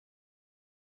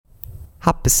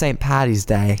Happy St. Patty's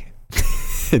Day.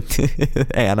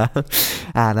 Anna.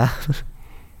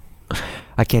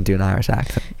 I can't do an Irish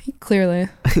accent. Clearly.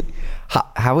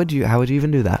 How would you even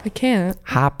do that? I can't.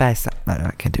 Happy St. No,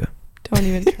 I can't do it. Don't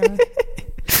even try.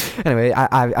 Anyway,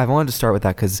 I wanted to start with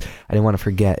that because I didn't want to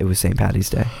forget it was St. Patty's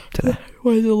Day today.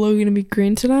 Why is the logo going to be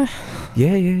green today?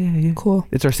 Yeah. Cool.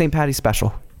 It's our St. Patty's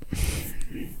special.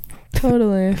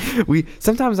 Totally. We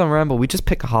sometimes on Ramble we just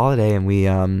pick a holiday and we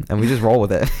just roll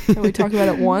with it. And we talk about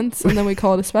it once and then we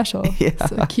call it a special. Yeah.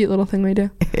 It's a cute little thing we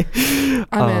do.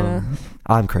 I'm Anna.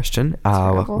 I'm Christian.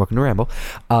 Welcome to Ramble.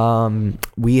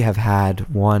 We have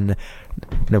had one,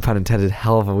 no pun intended,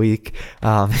 hell of a week.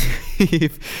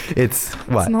 It's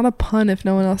what? It's not a pun if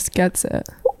no one else gets it.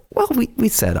 Well, we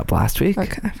set up last week.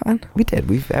 Okay, fine. We did.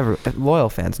 Loyal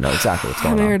fans know exactly what's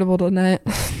going I'm on. irritable tonight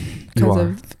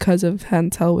because of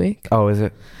Hands Hell Week. Oh, is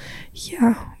it?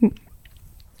 Yeah,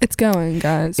 it's going,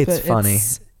 guys. It's but funny.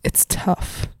 It's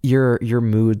tough. Your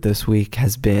mood this week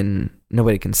has been,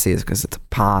 nobody can see this because it's a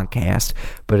podcast,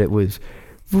 but it was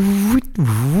and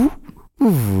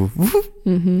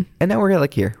now we're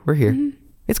like here. We're here. Mm-hmm.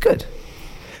 It's good.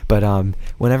 But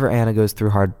whenever Anna goes through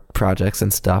hard projects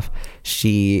and stuff,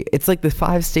 it's like the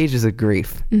 5 stages of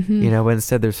grief, you know, but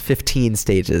instead there's 15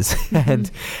 stages, and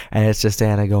it's just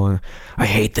Anna going, I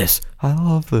hate this, I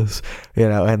love this, you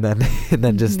know, and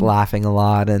then just laughing a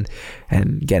lot and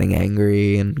getting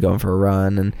angry and going for a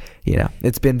run, and you know,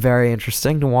 it's been very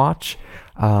interesting to watch.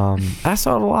 I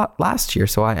saw it a lot last year,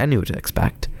 so I knew what to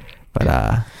expect. But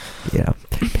you know,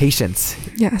 patience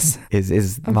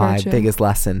is my biggest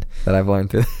lesson that I've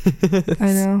learned through this.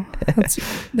 I know.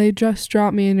 They just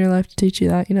dropped me in your life to teach you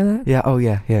that. You know that? Yeah. Oh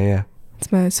yeah. It's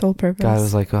my sole purpose. Guy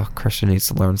was like, oh, Christian needs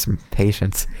to learn some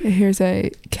patience. Here's a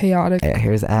chaotic.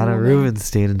 Here's Anna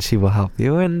Rubenstein, and she will help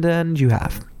you, and you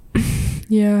have.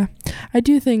 Yeah, I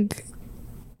do think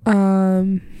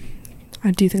that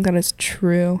is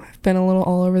true. I've been a little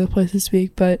all over the place this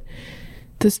week, but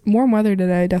this warm weather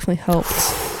today definitely helped.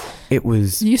 It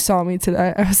was. You saw me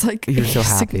today. I was like, you're so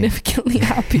happy. Significantly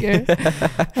happier.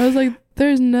 I was like,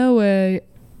 there's no way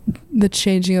the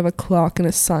changing of a clock and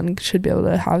a sun should be able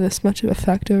to have this much of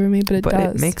effect over me, but it does. But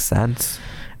it makes sense.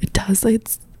 It does. Like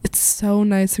it's so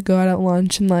nice to go out at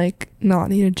lunch and like not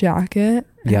need a jacket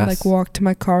and like walk to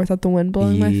my car without the wind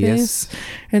blowing my face.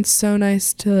 And it's so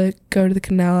nice to like go to the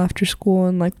canal after school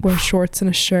and like wear shorts and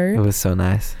a shirt. It was so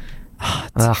nice. Oh,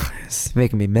 nice. It's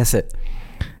making me miss it.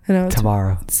 I know.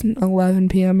 Tomorrow. It's 11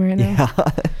 p.m. right now. Yeah.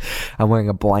 I'm wearing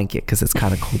a blanket because it's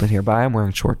kind of cold in here, but I'm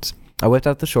wearing shorts. I whipped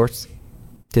out the shorts.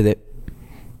 Did it.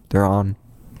 They're on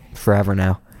forever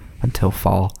now until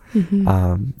fall.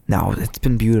 No, it's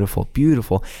been beautiful.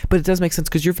 But it does make sense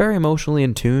because you're very emotionally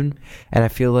in tune, and I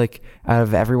feel like out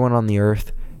of everyone on the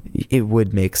earth, it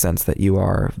would make sense that you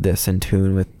are this in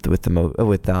tune with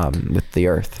the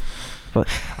earth. But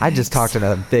I just talked in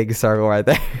a big circle right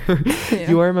there. Yeah.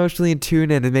 You are emotionally in tune,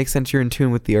 and it makes sense you're in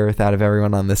tune with the earth out of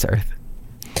everyone on this earth.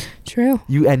 True.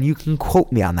 You can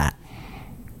quote me on that.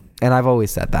 And I've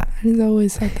always said that. He's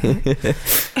always said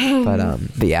that.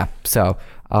 But yeah. So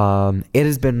it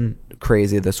has been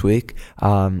crazy this week.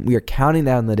 We are counting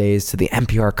down the days to the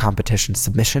NPR competition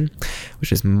submission,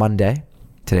 which is Monday.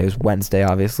 Today is Wednesday,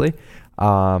 obviously.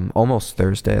 Almost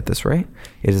Thursday at this rate.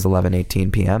 It is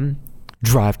 11:18 p.m.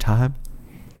 Drive time.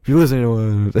 If you listen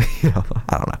to it, you know,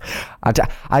 I don't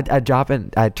know. I drop in.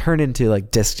 I turn into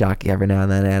like disc jockey every now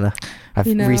and then, Anna. I've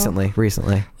recently.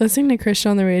 Listening to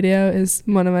Christian on the radio is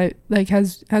one of my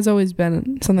has always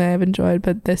been something I've enjoyed,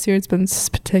 but this year it's been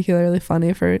particularly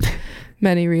funny for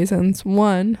many reasons.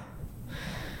 One,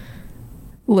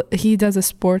 he does a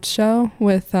sports show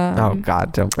with oh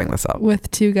God, don't bring this up.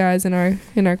 With 2 guys in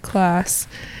our class.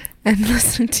 And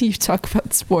listening to you talk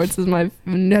about sports has become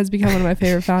one of my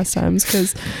favorite pastimes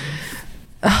because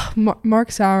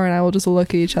Mark Sauer and I will just look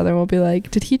at each other and we'll be like,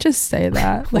 did he just say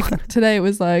that? Like today it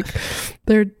was like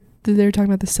they're talking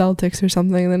about the Celtics or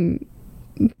something, and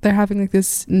then they're having like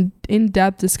this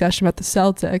in-depth discussion about the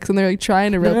Celtics, and they're like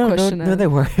trying to question it. No, they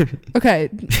weren't. Okay,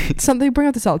 they bring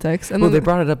up the Celtics, and well, they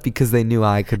brought it up because they knew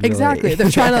I could. Exactly, they're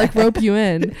trying to like rope you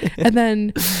in, and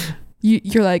then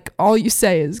you're like, all you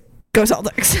say is, go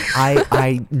Celtics.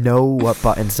 I know what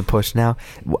buttons to push now.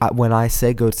 When I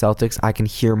say go Celtics, I can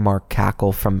hear Mark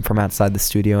cackle from outside the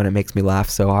studio, and it makes me laugh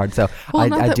so hard. So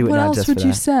I do it not just for that. What else would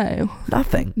you say?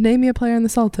 Nothing. Name me a player in the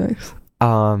Celtics.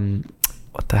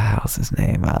 What the hell's his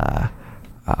name? I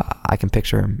can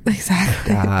picture him.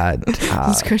 Exactly.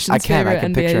 He's Christian's favorite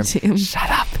NBA team. Shut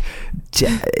up.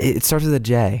 It starts with a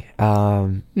J.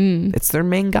 It's their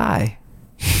main guy.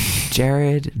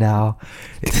 Jared. No.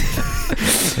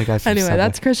 The guy from Anyway, Subway.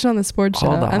 that's Christian on the sports show.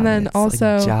 Hold on, And then it's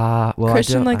also like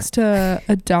Christian likes to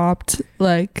adopt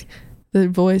like the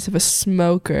voice of a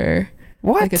smoker.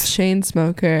 what? Like a chain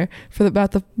smoker for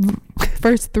about the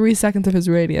first 3 seconds of his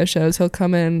radio shows. He'll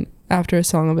come in after a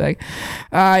song and be like,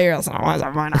 you're listening to what's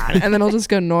up, why not? And then he'll just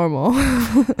go normal.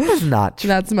 That's not true.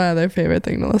 That's my other favorite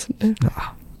thing to listen to.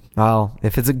 Well,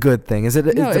 if it's a good thing, is it?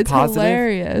 No, is it it's positive?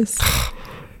 hilarious.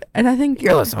 And I think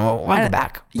You're listening. Welcome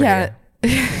back. We're yeah,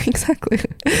 here. exactly.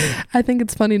 I think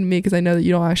it's funny to me because I know that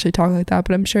you don't actually talk like that,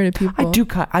 but I'm sure to people.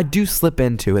 I do slip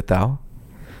into it though.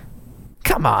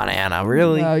 Come on, Anna.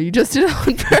 Really? No, you just did it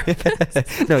on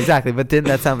purpose. No, exactly. But didn't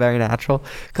that sound very natural?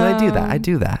 Because I do that. I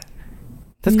do that.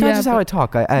 That's kind of just how I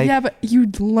talk. Yeah, but you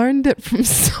learned it from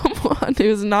someone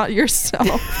who's not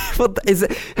yourself. Well,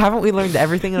 haven't we learned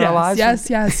everything in our lives? Yes.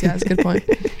 Good point.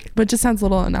 But it just sounds a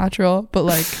little unnatural. But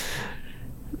like,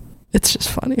 it's just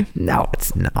funny. No,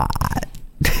 it's not.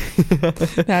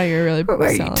 Now you're really. What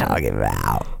are you talking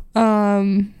about?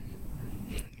 Why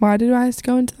did I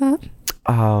go into that?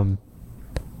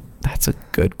 That's a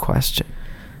good question.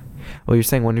 Well, you're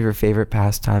saying one of your favorite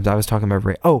pastimes. I was talking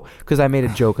about because I made a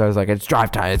joke. I was like, it's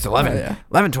drive time. It's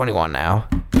 11:21 now.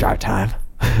 Drive time.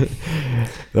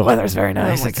 The weather's very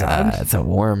nice. Oh my God. It's a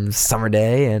warm summer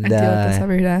day, and I deal with this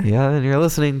every day. yeah, and you're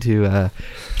listening to Anna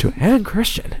and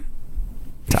Christian.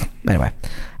 So anyway,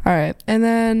 All right, and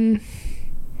then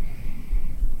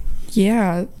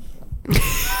yeah,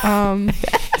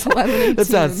 it's 11:18. that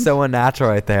sounds so unnatural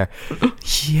right there.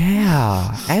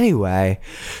 Yeah. Anyway,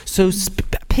 so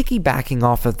piggybacking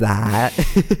off of that,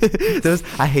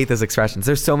 I hate those expressions.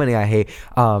 There's so many I hate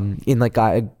in like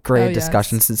grade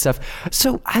discussions and stuff.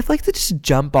 So I'd like to just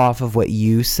jump off of what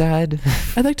you said.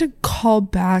 I'd like to call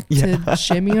back to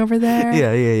Jimmy over there.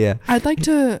 Yeah. I'd like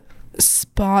to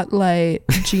spotlight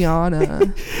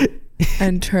Gianna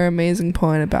and her amazing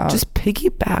point about just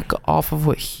piggyback off of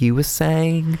what he was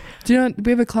saying. Do you know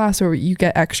we have a class where you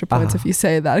get extra points if you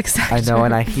say that exact I know, term.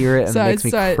 and I hear it and it makes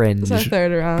me cringe. So I throw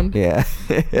it around. Yeah.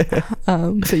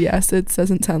 But yes, it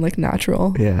doesn't sound like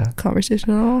natural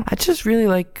conversation at all. I just really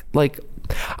like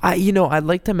I'd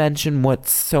like to mention what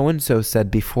so and so said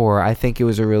before. I think it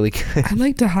was a really good. I'd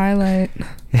like to highlight.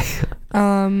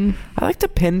 I like to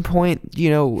pinpoint.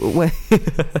 When.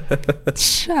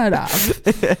 Shut up.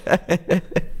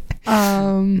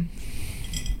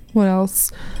 What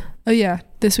else? Oh yeah,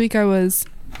 this week I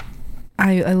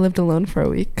lived alone for a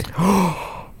week.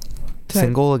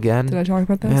 Single again? Did I talk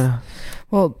about this? Yeah.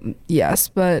 Well, yes,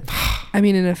 but I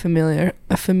mean in a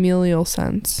familial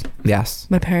sense. Yes.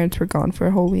 My parents were gone for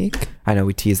a whole week. I know,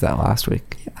 we teased that last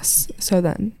week. Yes. So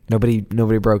then Nobody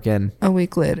broke in. a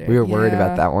week later. We were worried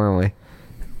about that, weren't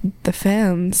we? The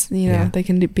fans, they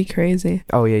can be crazy.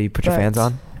 Oh yeah, you put your fans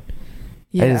on?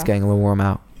 Yeah. It is getting a little warm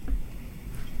out.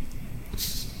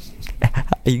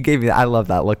 You gave me I love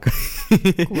that look.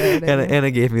 Anna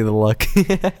gave me the look.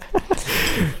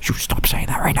 You stop saying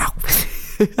that right now.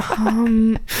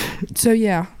 So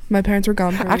yeah, my parents were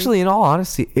gone for actually, in all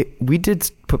honesty, we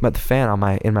did put the fan on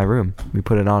in my room. We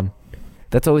put it on.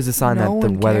 That's always a sign that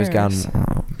the weather's gone.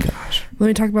 Oh gosh. Let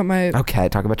me talk about my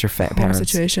talk about your parents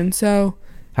situation. So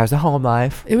how's the home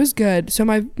life? It was good. So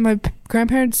my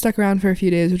grandparents stuck around for a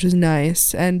few days, which was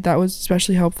nice, and that was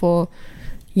especially helpful,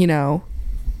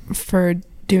 for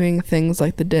doing things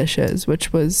like the dishes,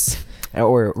 which was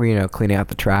or cleaning out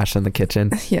the trash in the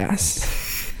kitchen.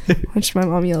 Yes. Which my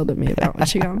mom yelled at me about when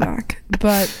she got back.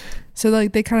 But so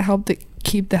like they kind of helped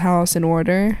keep the house in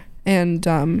order, and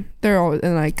they're always,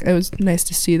 and like it was nice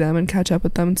to see them and catch up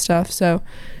with them and stuff. So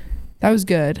that was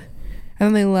good. And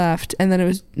then they left, and then it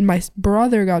was my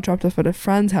brother got dropped off at a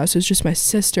friend's house. It was just my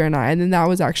sister and I, and then that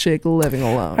was actually like living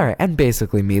alone. All right, and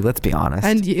basically me. Let's be honest.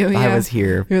 And you, yeah. I was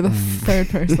here. You're the third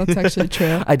person. That's actually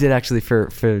true. I did actually for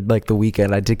like the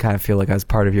weekend. I did kind of feel like I was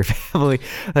part of your family.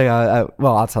 Like,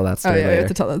 well, I'll tell that story later. You have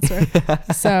to tell that story.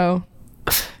 So,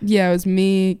 yeah, it was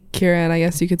me, Kira, and I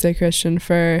guess you could say Christian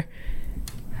for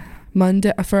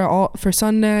Monday, for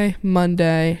Sunday,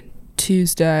 Monday,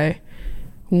 Tuesday,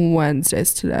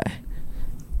 Wednesdays today.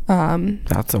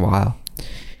 That's a while.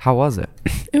 How was it?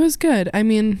 It was good. I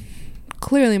mean,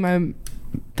 clearly my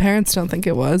parents don't think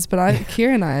it was, but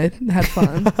Kira and I had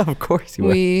fun. Of course you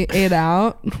would. We ate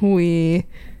out. I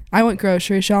went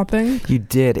grocery shopping. You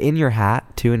did, in your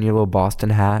hat too, in your little Boston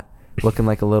hat, looking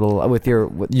like a little with your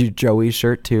Joey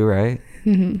shirt too, right?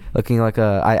 Mm-hmm. Looking like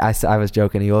I was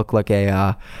joking. You look like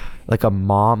a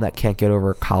mom that can't get over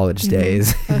her college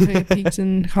days. I think I peaked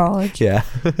in college. Yeah.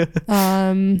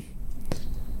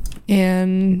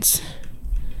 And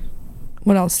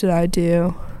what else did I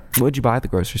do? What did you buy at the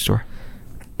grocery store?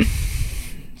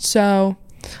 So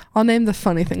I'll name the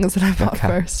funny things that I bought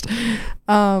first.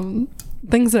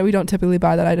 Things that we don't typically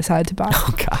buy that I decided to buy.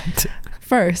 Oh God.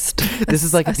 First, this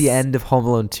is like at the end of Home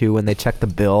Alone 2 when they check the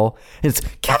bill. And it's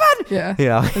Kevin. Yeah.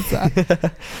 Yeah. It's that.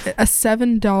 A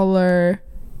 $7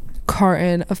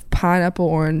 carton of pineapple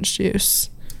orange juice.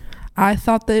 I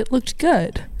thought that it looked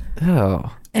good.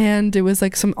 Oh. And it was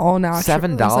like some all natural. $7?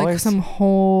 It was like some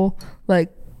whole,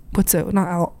 like, what's it?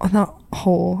 Not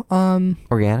whole.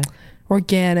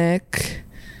 Organic.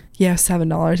 Yeah,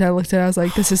 $7. I looked at it. I was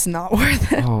like, this is not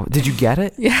worth it. Oh, did you get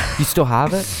it? Yeah. You still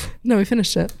have it? No, we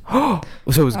finished it. Oh,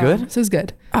 so it was good? So it was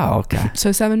good. Oh, okay. So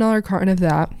 $7 carton of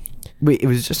that. Wait, it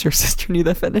was just your sister and you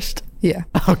that finished? Yeah.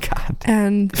 Oh God.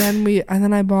 And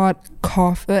then I bought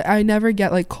coffee. I never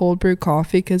get like cold brew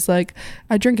coffee because like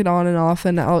I drink it on and off,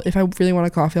 and if I really want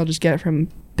a coffee, I'll just get it from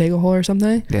Bagel Hole or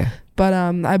something. Yeah. But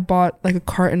I bought like a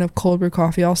carton of cold brew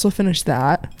coffee. I also finished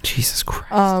that. Jesus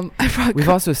Christ. We've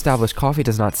also established coffee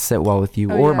does not sit well with you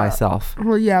or myself.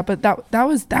 Well, yeah, but that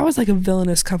was like a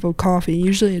villainous cup of coffee.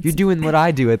 Usually it's, you're doing what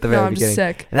I do at the very beginning. I'm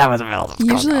sick. That was a villainous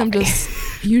cup of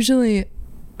coffee. Usually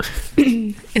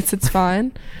it's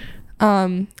fine.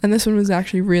 And this one was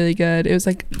actually really good. It was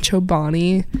like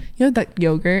Chobani. You know that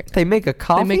yogurt? They make a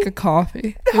coffee? They make a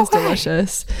coffee. It was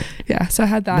delicious. Yeah, so I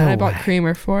had that and I bought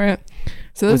creamer for it.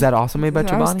 So was that also made by Chobani?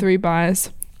 That was 3 buys.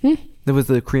 Was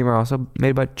the creamer also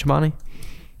made by Chobani?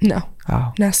 No.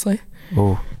 Oh. Nestle.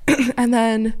 Oh. And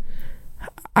then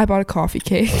I bought a coffee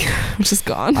cake, which is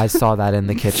gone. I saw that in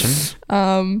the kitchen.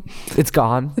 It's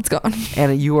gone. It's gone.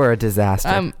 Anna, you are a disaster.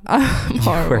 I'm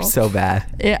horrible. You are so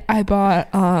bad. Yeah, I bought,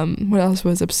 what else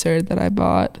was absurd that I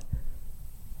bought?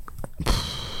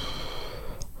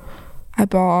 I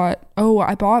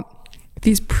bought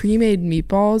these pre-made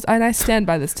meatballs, and I stand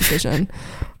by this decision.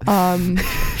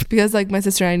 Because like my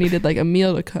sister and I needed like a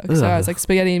meal to cook. So I was like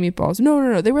spaghetti and meatballs.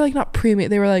 No. They were like not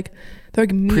pre-made. They're like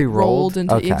meat pre-rolled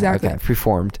into exactly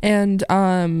preformed. And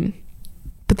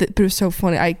but it was so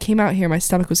funny. I came out here, my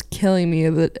stomach was killing me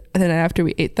the night after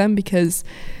we ate them because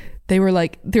they were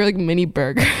like mini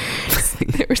burgers.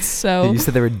 They were so. You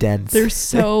said they were dense.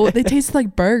 They tasted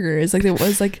like burgers. Like it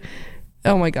was like.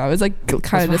 Oh my god, it was like kind of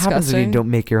disgusting. What happens when you don't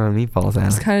make your own meatballs, Anna?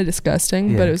 It's kind of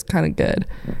disgusting, but it was kind of good.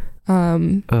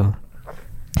 I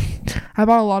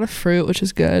bought a lot of fruit, which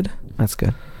is good. That's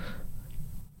good.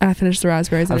 And I finished the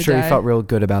raspberries. I'm sure you felt real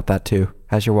good about that too.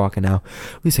 As you're walking out,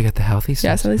 at least I got the healthy stuff.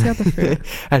 Yes, at least I got the fruit.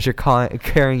 As you're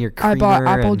carrying your creamer. I bought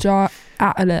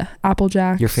Apple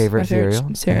Jacks. Your favorite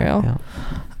cereal? Yeah.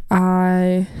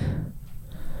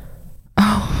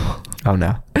 Oh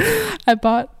no. I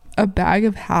bought a bag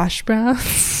of hash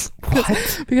browns.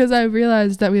 What? Because I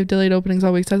realized that we have delayed openings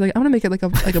all week, so I was like, I'm gonna make it like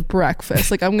a breakfast.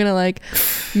 Like I'm gonna like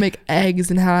make eggs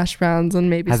and hash browns and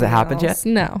maybe. Has it happened yet?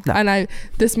 No. And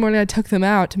this morning I took them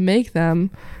out to make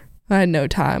them. I had no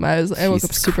time. I woke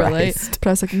up super late, but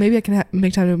I was like, maybe I can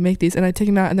make time to make these. And I take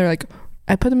them out, and they're like,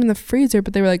 I put them in the freezer,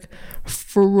 but they were like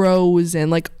frozen,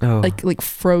 like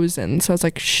frozen. So I was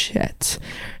like, shit.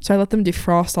 So I let them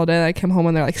defrost all day. And I came home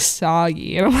and they're like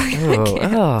soggy, and I'm like,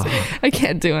 I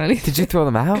can't do anything. Did you throw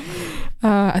them out?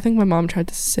 I think my mom tried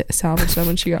to salvage them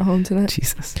when she got home tonight.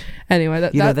 Jesus. Anyway,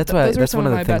 that's one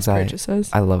of the things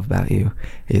I love about you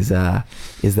is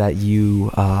that you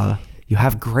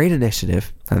have great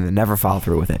initiative and then never follow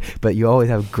through with it, but you always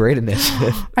have great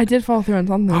initiative. I did follow through on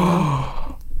something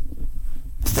though.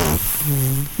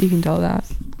 You can tell that.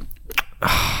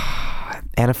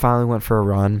 Anna finally went for a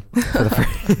run. For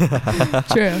the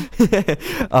True.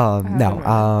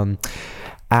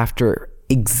 After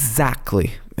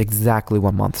exactly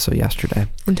 1 month, so yesterday.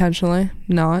 Intentionally?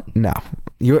 Not? No.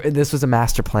 This was a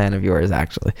master plan of yours,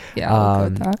 actually. Yeah, I'll go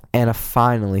with that. Anna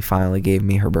finally gave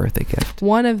me her birthday gift.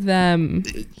 One of them.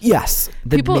 Yes.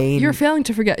 You're failing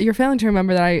to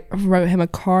remember that I wrote him a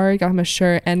card, got him a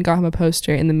shirt, and got him a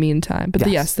poster in the meantime. But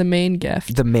the main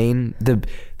gift.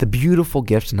 The beautiful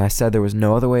gift, and I said there was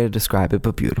no other way to describe it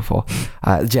but beautiful.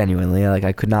 Genuinely, like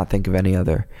I could not think of any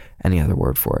other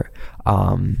word for it.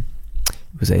 It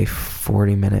was a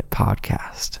 40-minute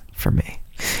podcast for me.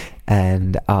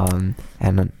 And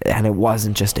it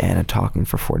wasn't just Anna talking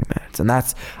for 40 minutes. And I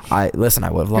would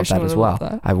have loved that as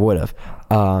well. I would have.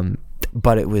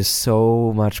 But it was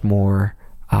so much more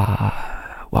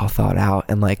well thought out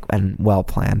and well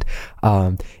planned.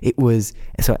 It was,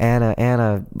 so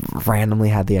Anna randomly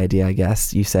had the idea, I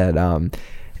guess. You said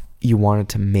you wanted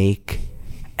to make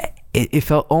it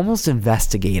felt almost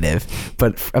investigative,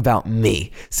 but about me.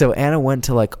 So Anna went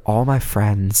to like all my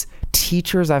friends,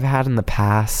 teachers I've had in the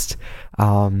past,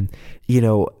 a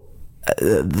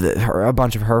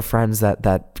bunch of her friends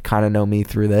that kind of know me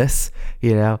through this,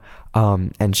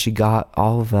 And she got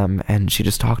all of them, and she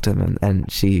just talked to them,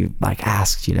 and she like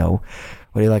asked, you know,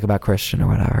 what do you like about Christian or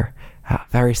whatever.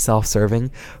 Very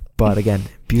self-serving, but again,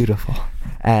 beautiful.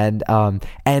 And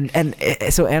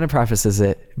so Anna prefaces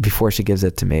it before she gives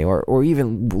it to me, or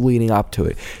even leading up to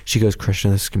it. She goes,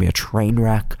 Christian, this is gonna be a train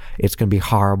wreck. It's gonna be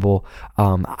horrible.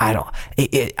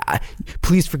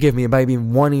 Please forgive me. It might be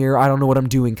in one ear. I don't know what I'm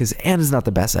doing, because Anna's not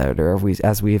the best editor,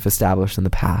 as we've established in the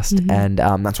past. And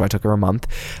that's why I took her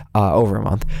over a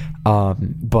month.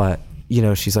 But you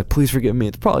know, she's like, please forgive me.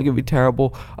 It's probably gonna be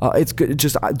terrible. It's good.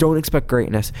 Just don't expect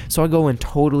greatness. So I go in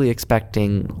totally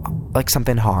expecting like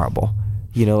something horrible.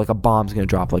 You know, like a bomb's gonna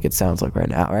drop, like it sounds like right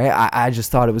now, right? I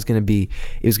just thought it was gonna be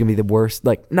the worst.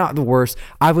 Like, not the worst.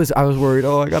 I was worried.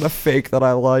 Oh, I gotta fake that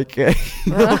I like it,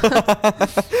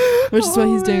 which is what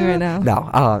he's doing right now.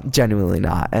 No, genuinely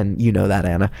not, and you know that,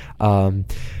 Anna.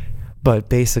 But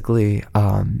basically,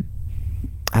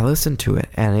 I listened to it,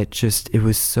 and it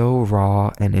was so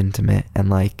raw and intimate, and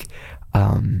like,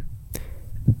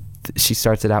 she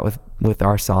starts it out with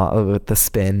our song, with the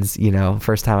Spins, you know.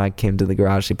 First time I came to the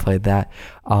garage, she played that.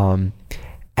 And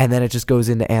then it just goes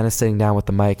into Anna sitting down with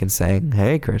the mic and saying,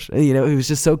 hey, Christian. You know, it was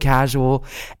just so casual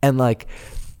and like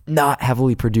not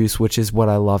heavily produced, which is what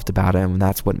I loved about it, and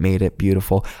that's what made it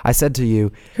beautiful. I said to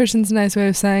you, Christian's nice way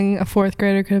of saying a fourth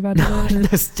grader could have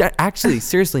edited it. Actually,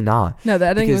 seriously not. No, the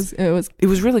editing was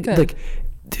really good. Like,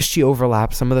 she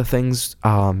overlapped some of the things.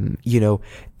 You know,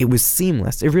 it was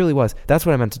seamless. It really was. That's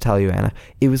what I meant to tell you, Anna.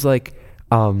 It was like,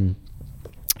 you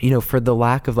know, for the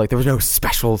lack of like, there was no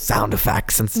special sound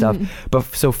effects and stuff, but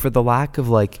so for the lack of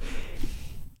like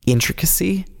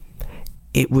intricacy,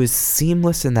 it was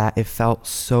seamless in that it felt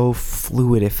so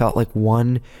fluid. It felt like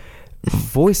one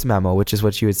voice memo, which is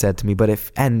what you had said to me, but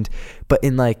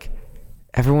in like,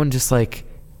 everyone just like,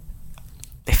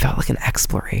 it felt like an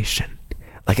exploration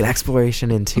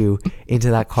into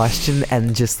that question,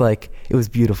 and just like, it was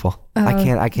beautiful. I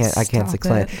can't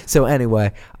explain it. So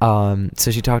anyway, so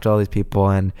she talked to all these people,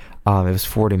 and it was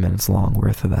 40 minutes long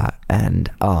worth of that. And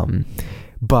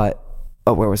but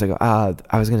where was I going?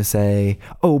 I was gonna say,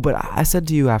 but I said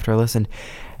to you after I listened,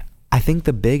 I think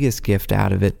the biggest gift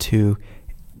out of it too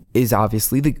is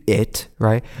obviously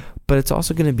right, but it's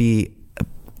also gonna be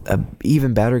a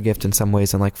even better gift in some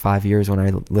ways in like 5 years when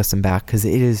I listen back, because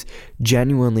it is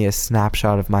genuinely a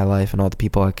snapshot of my life and all the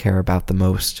people I care about the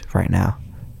most right now.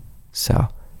 So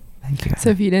thank you.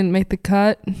 So if you didn't make the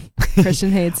cut,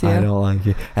 Christian hates you. I don't like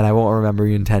you, and I won't remember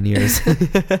you in 10 years.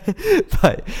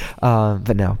 but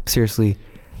no, seriously,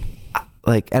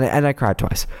 like, and I cried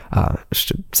twice.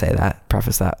 Should say that,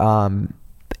 preface that.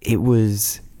 It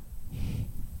was,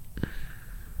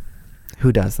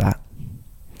 who does that?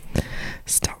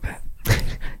 Stop it.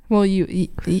 Well, you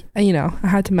know, I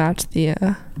had to match the,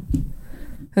 and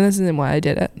this isn't why I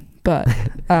did it, but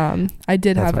I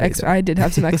did have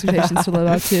some expectations to live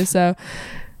up to. So,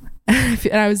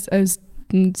 and I was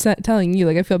telling you,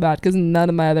 like, I feel bad because none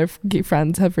of my other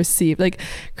friends have received, like,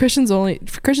 Christian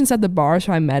set the bar,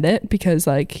 so I met it because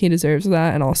like he deserves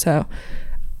that, and also,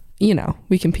 you know,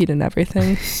 we compete in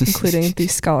everything, including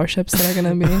these scholarships that are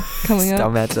going to be coming up.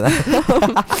 Don't mention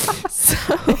that.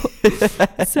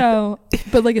 So,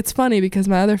 but like, it's funny because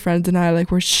my other friends and I, like,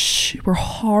 we're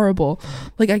horrible.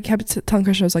 Like, I kept telling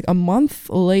Christian, I was like, a month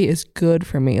late is good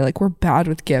for me. Like, we're bad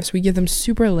with gifts. We give them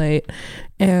super late,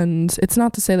 and it's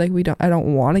not to say like I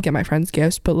don't want to get my friends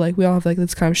gifts, but like, we all have like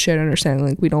this kind of shared understanding.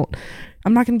 Like,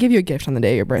 I'm not going to give you a gift on the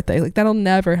day of your birthday. Like, that'll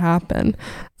never happen.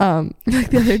 Like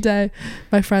the other day,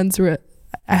 my friends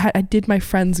I did my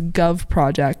friend's Gov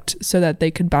project so that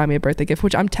they could buy me a birthday gift,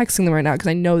 which I'm texting them right now because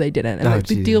I know they didn't. And like,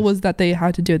 the deal was that they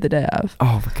had to do it the day of.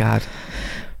 Oh my God.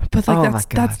 But like,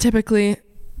 that's typically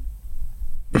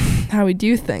how we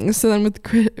do things. So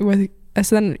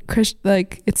then Chris,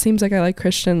 like, it seems like I like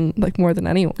Christian like more than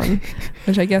anyone,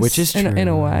 which I guess is true. In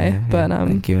a way. Yeah, but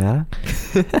thank you, Anna.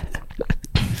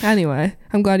 Anyway,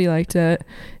 I'm glad you liked it.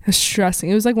 It was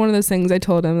stressing. It was like one of those things I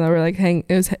told him that were like it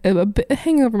was a bit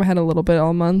hanging over my head a little bit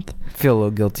all month. Feel a little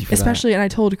guilty for especially that. And I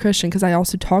told Christian because I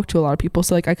also talked to a lot of people,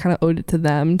 so like I kind of owed it to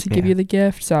them to give you the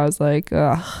gift. So I was like,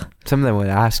 ugh. Some of them would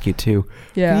ask you too.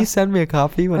 Yeah. Can you send me a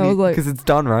copy because it's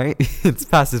done, right? It's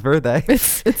past his birthday.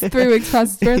 It's 3 weeks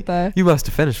past his birthday. You must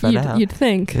have finished by now. You'd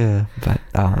think. Yeah, but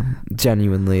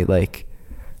genuinely, like,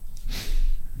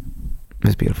 it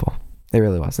was beautiful. It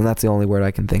really was, and that's the only word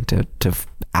I can think to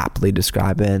aptly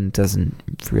describe it, and doesn't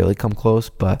really come close,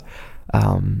 but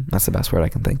that's the best word I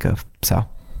can think of. So,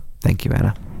 thank you,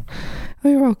 Anna. Oh,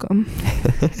 you're welcome.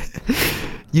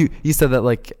 You said that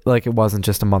like it wasn't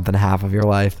just a month and a half of your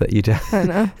life that you did. I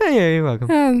know. Hey, yeah, you're welcome.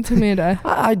 Yeah, it took me a day.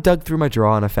 I dug through my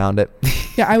drawer and I found it.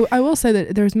 Yeah, I will say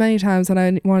that there's many times that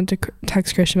I wanted to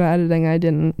text Christian about editing. I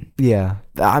didn't. Yeah,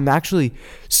 I'm actually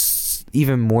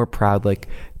even more proud. Like,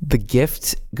 the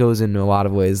gift goes in a lot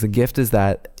of ways. The gift is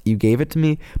that you gave it to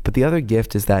me, but the other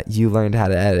gift is that you learned how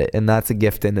to edit, and that's a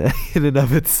gift in and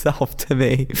of itself to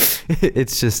me.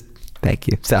 It's just thank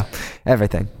you. So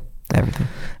everything.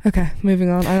 Okay, moving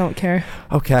on. I don't care.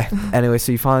 Okay. Anyway,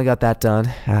 so you finally got that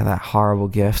done. That horrible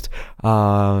gift.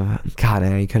 God,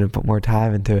 Anna, you couldn't put more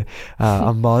time into it.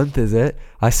 A month, is it?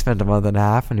 I spent a month and a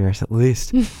half on yours at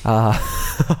least. It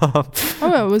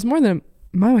was more than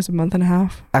mine was a month and a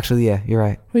half. Actually, yeah, you're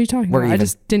right. What are you talking about? I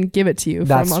just didn't give it to you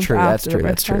for a month after.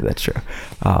 That's true.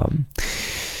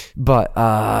 But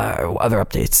other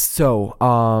updates. So,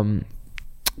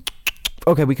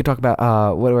 okay, we could talk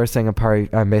about what we were saying.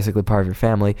 I'm basically part of your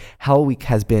family. Hell Week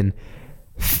has been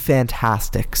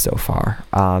fantastic so far.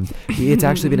 It's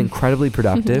actually been incredibly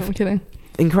productive. I'm kidding.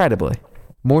 Incredibly.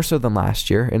 More so than last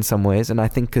year in some ways, and I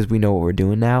think because we know what we're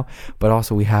doing now, but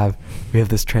also we have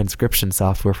this transcription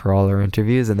software for all our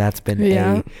interviews, and that's been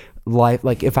a life.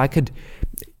 Like, if I could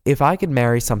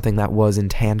marry something that was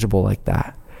intangible like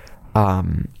that,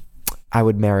 I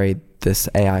would marry this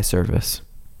AI service.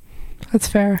 That's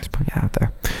fair. Just putting it out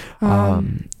there.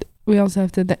 We also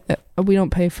have to. We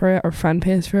don't pay for it. Our friend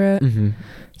pays for it. Mm-hmm.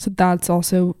 So that's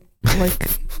also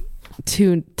like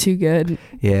too good.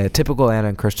 Yeah, typical Anna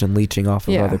and Christian leeching off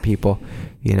of other people,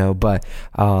 But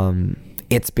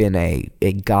it's been a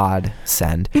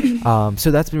godsend.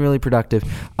 So that's been really productive.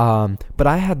 But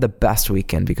I had the best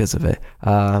weekend because of it.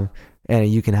 And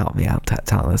you can help me out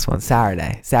telling this one.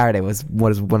 Saturday was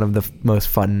one of the most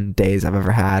fun days I've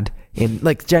ever had, in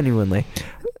like genuinely,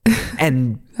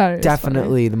 and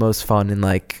definitely the most fun in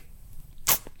like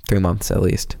 3 months at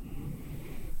least.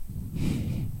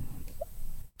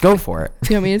 Go for it.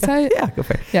 You want me to say it? Yeah, go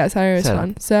for it. Yeah, Saturday was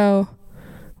fun. So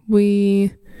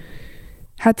we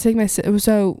had to take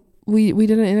so we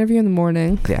did an interview in the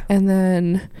morning. Yeah. And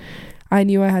then I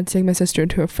knew I had to take my sister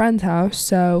to a friend's house,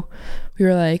 so we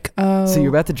were like, oh. So you're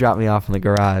about to drop me off in the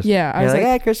garage. Yeah. I was like,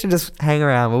 hey, Christian, just hang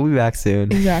around. We'll be back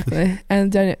soon. Exactly.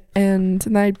 and then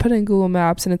I put in Google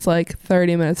Maps, and it's like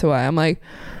 30 minutes away. I'm like,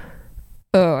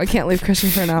 oh, I can't leave Christian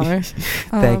for an hour.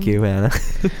 Thank you, Anna.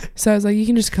 So I was like, you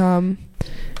can just come.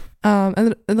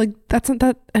 And like that's not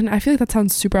that, and I feel like that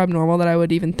sounds super abnormal that I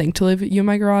would even think to leave you in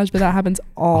my garage, but that happens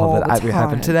all the time. It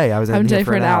happened today. I was in here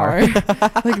for an hour.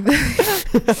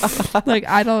 Like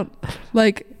I don't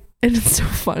like, and it's so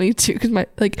funny too because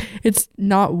it's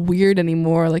not weird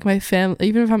anymore. Like my family,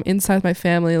 even if I'm inside with my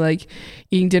family, like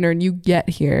eating dinner, and you get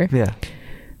here, yeah.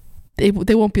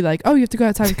 They won't be like, oh, you have to go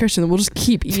outside with Christian. We'll just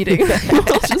keep eating. We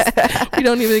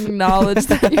don't even acknowledge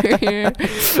that you're here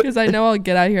because I know I'll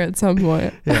get out here at some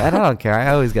point. Yeah, and I don't care. I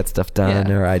always get stuff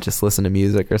done, or I just listen to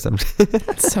music or something.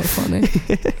 That's so funny.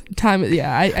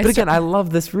 But again, I love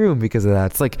this room because of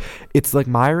that. It's like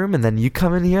my room, and then you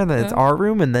come in here, and then it's our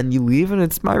room, and then you leave, and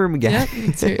it's my room again. Yeah,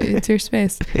 it's your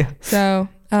space. Yeah. So,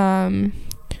 I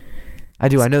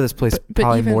do. I know this place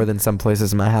probably more than some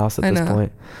places in my house at this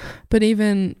point. But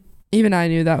even I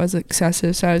knew that was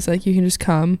excessive, so I was like, you can just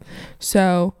come.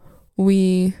 So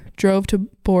we drove to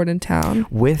Bordentown.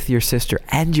 With your sister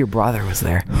and your brother was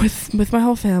there. With my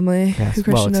whole family, yes. Who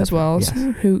Christian knows well. Yes.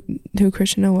 Who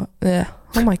Christian know well. Yeah.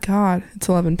 Oh my God, it's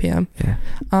 11 p.m. Yeah.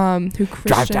 Who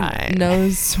Christian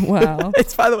knows well.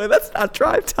 It's, by the way, that's not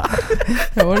drive time.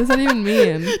 No, what does that even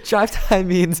mean? Drive time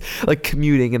means like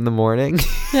commuting in the morning.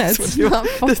 Yeah, it's not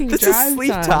fucking this drive is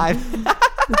sleep time.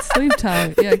 It's sleep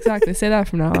time. Yeah, exactly. Say that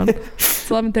from now on. It's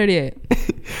 11:38.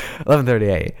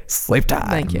 11:38. Sleep time.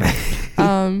 Thank you.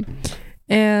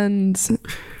 And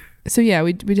so yeah,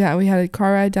 we had a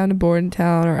car ride down to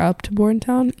Bordentown, or up to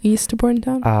Bordentown, east to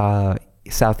Bordentown.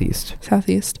 Southeast.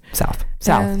 South.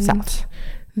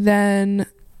 Then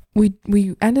we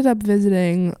ended up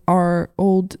visiting our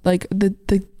old, like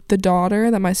the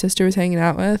daughter that my sister was hanging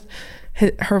out with.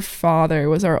 Her father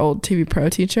was our old TV Pro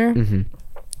teacher. Mm-hmm.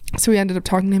 So we ended up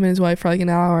talking to him and his wife for like an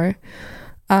hour.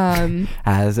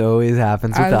 As always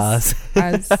happens with us.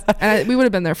 And we would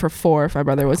have been there for 4 if my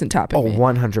brother wasn't tapping me.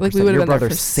 100%. Like, your brother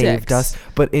saved 6. Us,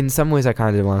 but in some ways I kind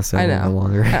of didn't want to stay a little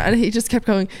longer. And he just kept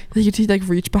going. He'd like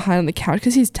reach behind on the couch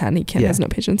because he's 10. He has no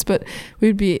patience. But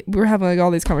we were having like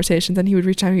all these conversations, and he would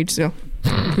reach down and he'd just go,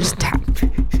 he'd just tap. He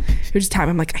would just tap.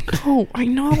 I'm like, I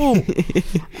know.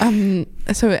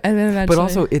 So and then eventually. But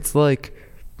also it's like,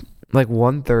 like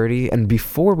 1:30, and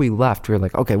before we left we were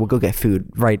like, okay, we'll go get food,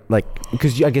 right? Like,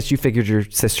 because I guess you figured your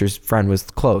sister's friend was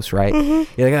close, right?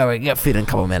 You're like, oh, we can get food in a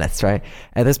couple minutes, right?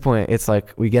 At this point it's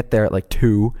like we get there at like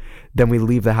 2, then we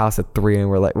leave the house at 3, and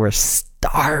we're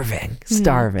starving.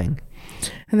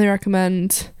 And they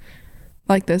recommend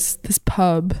like this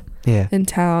pub in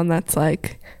town that's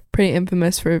like pretty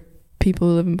infamous for people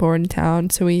who live in boring town.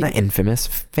 So we not infamous,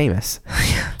 famous.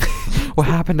 What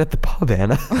happened at the pub,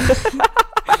 Anna?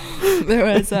 There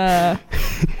was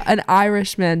an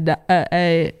Irishman.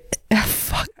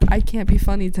 Fuck, I can't be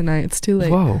funny tonight. It's too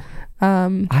late. Whoa.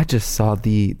 I just saw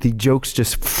the jokes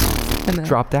just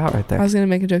dropped out right there. I was gonna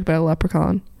make a joke about a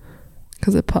leprechaun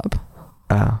because of pub.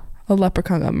 Oh. A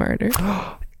leprechaun got murdered.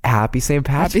 Happy St.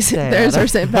 Patrick's Day. There's our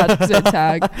St. Patrick's Day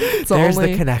tag. There's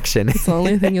the connection. It's the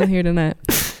only thing you'll hear tonight.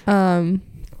 And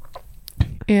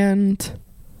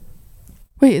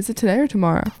wait, is it today or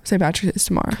tomorrow? St. Patrick's Day is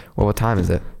tomorrow. Well, what time is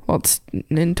it? Well, it's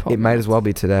in 12 It might as well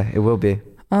be today. It will be.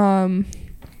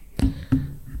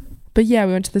 But yeah,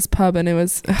 we went to this pub and it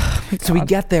was so we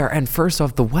get there, and first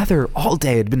off, the weather all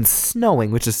day had been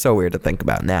snowing, which is so weird to think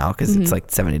about now because it's like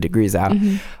 70 degrees out.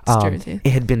 It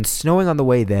had been snowing on the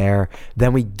way there.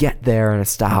 Then we get there and it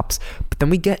stops, but then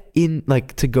we get in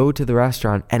like to go to the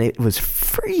restaurant and it was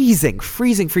freezing.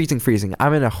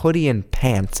 I'm in a hoodie and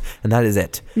pants, and that is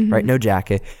it, right? No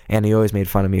jacket. And he always made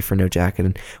fun of me for no jacket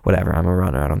and whatever. I'm a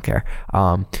runner, I don't care.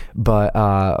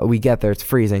 But we get there, it's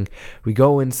freezing. We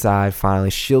go inside finally,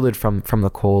 shielded from the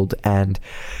cold, and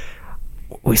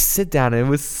we sit down, and it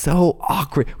was so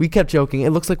awkward. We kept joking,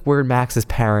 it looks like we're Max's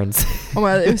parents. Oh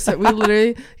my God, it was so,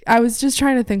 I was just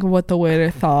trying to think of what the waiter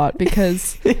thought,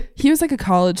 because he was like a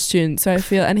college student, so I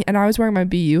feel, and I was wearing my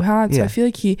BU hat, so I feel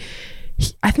like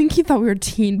I think he thought we were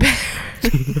teen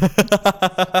parents.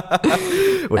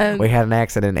 We had an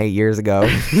accident 8 years ago.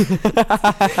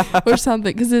 Or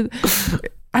something, because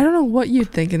I don't know what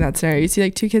you'd think in that scenario. You see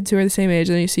like 2 kids who are the same age,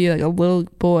 and then you see like a little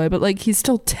boy, but like he's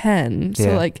still 10.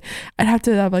 So like I'd have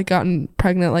to have like gotten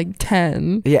pregnant like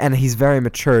 10. Yeah, and he's very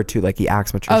mature too. Like he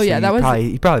acts mature. Oh yeah,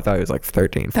 he probably thought he was like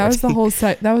 13. 14. That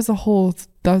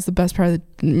was the best part of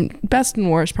the best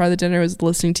and worst part of the dinner was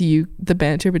listening to the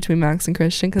banter between Max and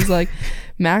Christian, because like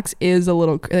Max is a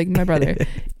little, like my brother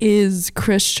is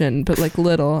Christian, but like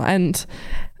little, and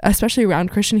especially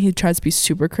around Christian, he tries to be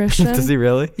super Christian. Does he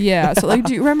really? Yeah. So like,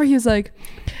 do you remember he was like,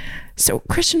 so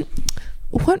Christian,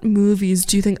 what movies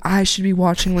do you think I should be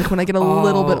watching like when I get a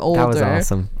little bit older? That was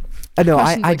awesome. No,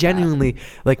 I genuinely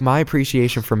like, my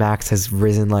appreciation for Max has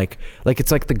risen like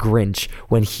it's like the Grinch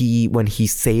when he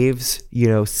saves, you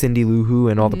know, Cindy Lou Who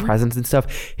and all the presents and stuff.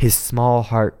 His small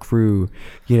heart grew,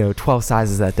 you know, 12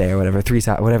 sizes that day or whatever, 3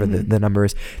 sizes, whatever the number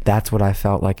is. That's what I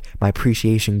felt like. My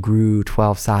appreciation grew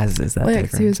 12 sizes that day. Yeah,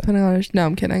 because he was putting on no,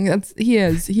 I'm kidding. He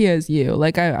is you.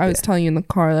 Like I was telling you in the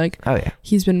car, like, oh yeah,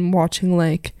 he's been watching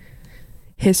like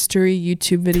history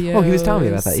YouTube videos. Oh, he was telling me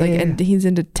about that. Like, and he's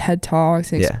into TED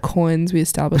Talks and coins. We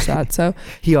established that. So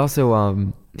he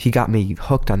also he got me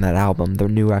hooked on that album, the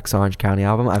new X Orange County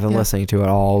album. I've been listening to it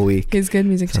all week. He's good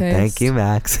music taste. Thank you,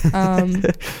 Max.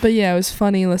 But yeah, it was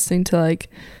funny listening to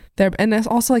like and there's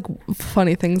also like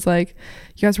funny things, like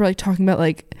you guys were like talking about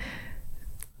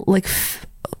like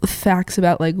facts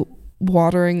about like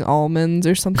watering almonds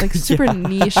or something, like super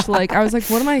niche. Like I was like,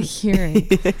 what am I hearing?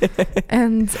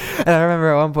 and I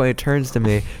remember at one point it turns to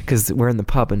me, because we're in the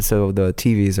pub and so the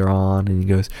TVs are on, and he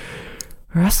goes,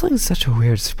 wrestling is such a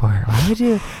weird sport. Why would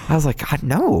you? I was like, God,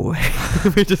 no.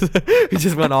 we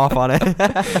just went off on it.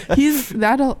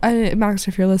 Max,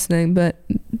 if you're listening, but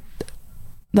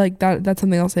like that's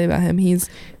something I'll say about him. He's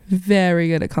very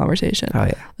good at conversation. Oh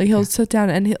yeah. Like he'll sit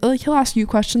down and he'll ask you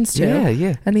questions too.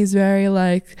 Yeah. And he's very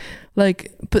like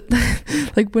but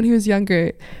like when he was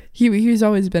younger, he's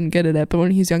always been good at it, but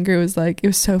when he was younger it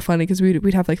was so funny, because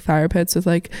we'd have like fire pits with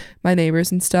like my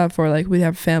neighbors and stuff, or like we'd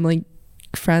have family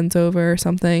friends over or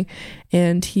something,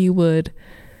 and he would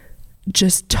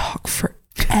just talk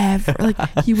forever. Like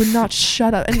he would not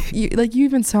shut up. And you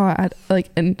even saw it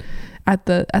at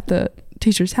the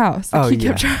teacher's house. Like, he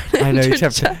kept trying to I know, he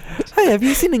kept trying. Hey, have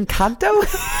you seen Encanto?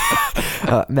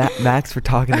 Max, we're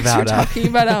talking about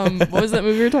what was that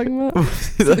movie we were talking about?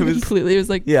 It was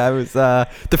like it was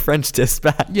The French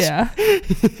Dispatch. Yeah.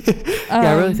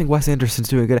 I really think Wes Anderson's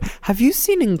doing good. Have you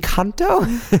seen Encanto?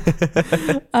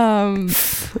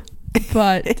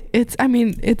 But it's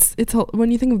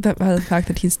when you think of the fact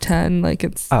that he's 10, like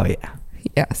it's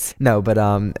Yes. No, but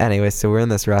anyway, so we're in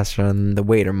this restaurant and the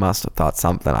waiter must have thought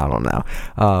something, I don't know.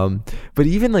 But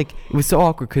even like it was so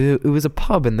awkward because it was a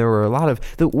pub and there were a lot of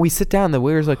we sit down, the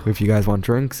waiter's like, if you guys want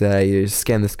drinks, you just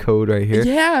scan this code right here.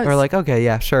 Yeah. And we're like, okay,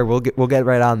 yeah, sure, we'll get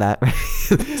right on that.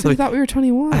 So he thought we were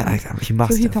 21. He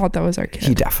must so he have. thought that was our kid.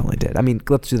 He definitely did. I mean,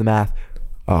 let's do the math.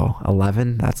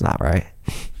 11? That's not right.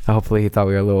 Hopefully he thought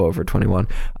we were a little over 21.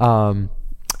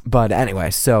 But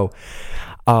anyway, so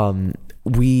so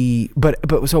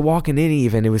walking in,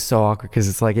 even it was so awkward because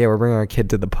it's like, yeah, we're bringing our kid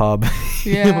to the pub.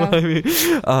 Yeah. You know what I mean?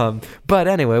 But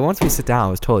anyway, once we sit down,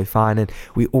 it was totally fine, and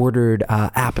we ordered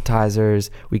appetizers.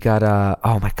 We got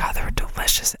oh my god, they were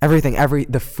delicious.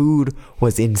 The food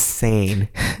was insanely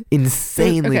good.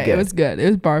 It was good. It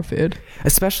was bar food,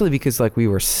 especially because like we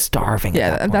were starving.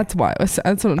 Yeah, that's why. That's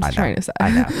what I'm trying to say.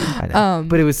 I know.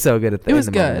 But it was so good. It was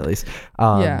in the good, moment, at least.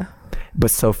 Yeah. But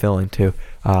so filling too.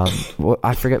 Well,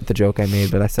 I forget the joke I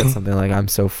made, but I said something like, "I'm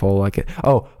so full." Like it.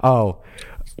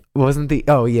 Wasn't the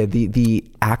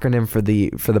acronym for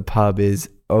the pub is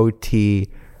OT.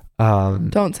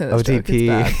 Don't say this joke. OTP.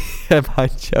 It's bad. My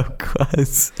joke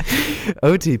was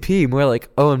OTP, more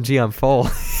like OMG, I'm full.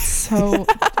 So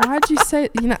why'd you say?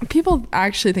 People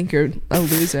actually think you're a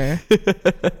loser.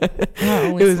 Not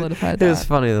only solidified that. It was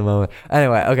funny in the moment.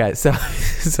 Anyway, okay, so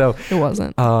it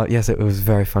wasn't. Yes, it was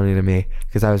very funny to me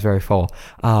because I was very full,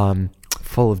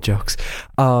 full of jokes.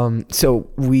 So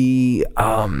we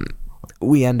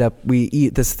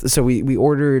eat this. So we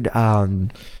ordered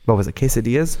what was it?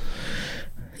 Quesadillas.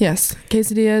 Yes,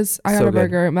 quesadillas. I got a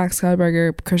burger. Max got a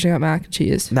burger. Christian got mac and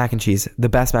cheese. Mac and cheese, the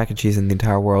best mac and cheese in the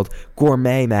entire world.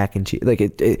 Gourmet mac and cheese. Like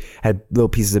it had little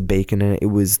pieces of bacon in it. It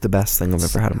was the best thing I've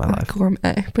ever had in my life.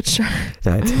 Gourmet, but sure.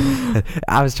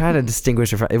 I was trying to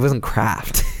distinguish it from. It wasn't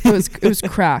Kraft. It was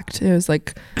cracked. It was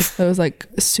like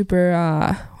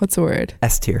super. What's the word?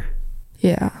 S tier.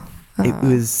 Yeah. It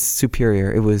was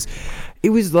superior. It was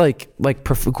like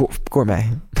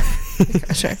gourmet.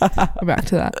 Sure. We're back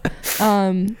to that.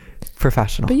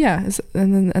 Professional. But yeah,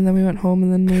 and then we went home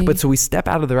and then we. But so we step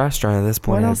out of the restaurant at this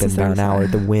point. It had been about an hour.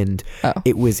 The wind. Oh.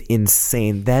 It was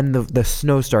insane. Then the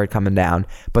snow started coming down,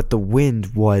 but the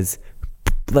wind was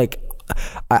like.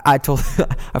 I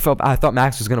thought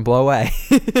Max was gonna blow away.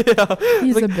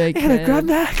 He's like, a big Anna, kid. grab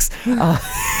Max.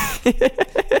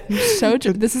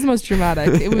 This is the most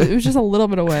dramatic. It was just a little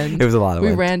bit of wind. It was a lot of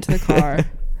wind. We ran to the car.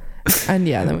 And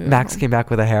yeah, then Max came back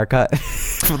with a haircut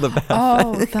from the bathroom.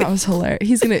 Oh, that was hilarious.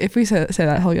 He's gonna, if we say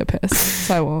that, he'll get pissed.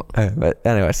 So I won't. But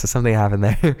anyway, so something happened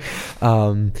there.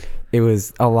 It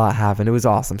was a lot happened. It was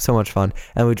awesome, so much fun.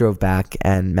 And we drove back,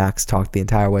 and Max talked the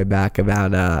entire way back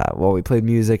about we played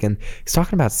music, and he's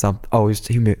talking about something. Oh, he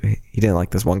didn't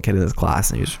like this one kid in his class,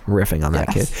 and he was riffing on that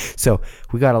kid. So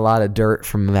we got a lot of dirt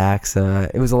from Max.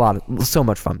 It was so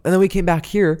much fun. And then we came back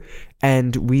here,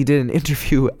 and we did an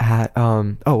interview at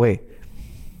that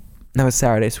was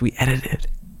Saturday, so we edited,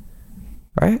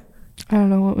 right? I don't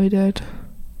know what we did.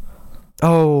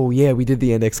 Oh yeah, we did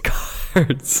the index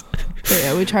cards. But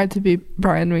yeah, we tried to be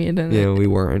Brian Reed. Yeah, we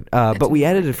weren't. But we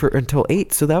edited for until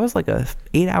 8, so that was like a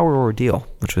 8-hour ordeal,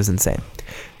 which was insane.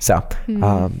 So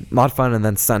a lot of fun. And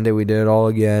then Sunday we did it all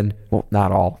again. Well,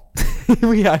 not all.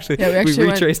 we actually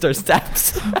retraced our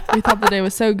steps. We thought the day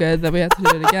was so good that we had to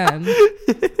do it again.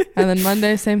 And then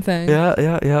Monday, same thing.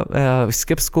 Yeah. We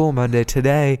skipped school Monday.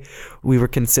 Today, we were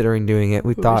considering doing it.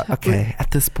 We thought, okay,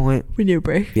 at this point, we need a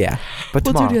break. Yeah, but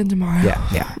we'll tomorrow. do it again tomorrow.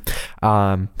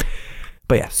 Yeah.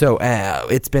 But yeah, so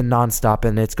it's been nonstop,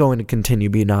 and it's going to continue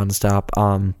to be nonstop.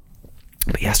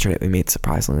 But yesterday we made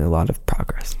surprisingly a lot of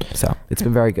progress. So it's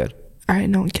been very good. All right,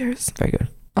 no one cares. Very good.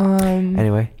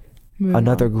 Anyway,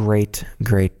 another great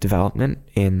development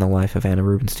in the life of Anna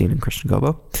Rubenstein and Christian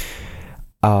Gobo.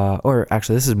 Or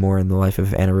actually, this is more in the life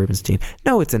of Anna Rubenstein.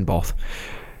 No, it's in both.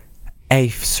 A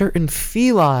certain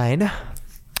feline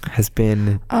has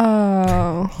been...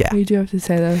 we do have to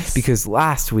say this. Because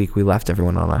last week we left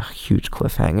everyone on a huge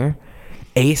cliffhanger.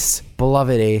 Ace,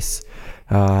 beloved Ace.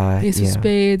 Ace of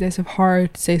spades, Ace of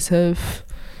hearts, Ace of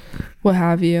what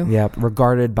have you. Yeah,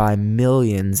 regarded by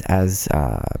millions as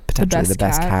potentially the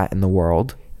best cat in the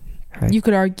world. Right? You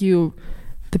could argue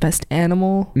the best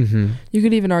animal. Mm-hmm. You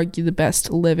could even argue the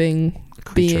best living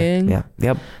being. Yeah.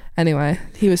 Yep. Anyway,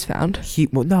 he was found. He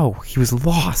was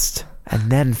lost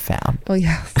and then found. Oh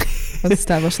yeah, that's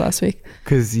established last week.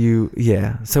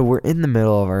 So we're in the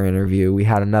middle of our interview. We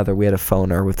had a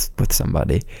phoner with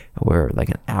somebody. We're like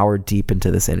an hour deep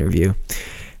into this interview,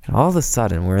 and all of a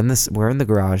sudden we're in the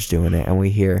garage doing it, and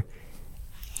we hear,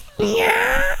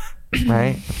 yeah,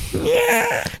 right?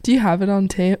 Yeah. Do you have it on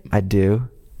tape? I do.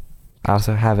 I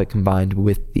also have it combined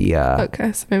with the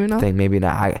Okay, so maybe not. thing. Maybe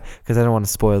not, because I don't want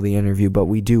to spoil the interview. But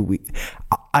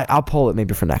I'll pull it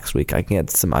maybe for next week. I can get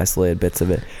some isolated bits of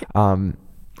it.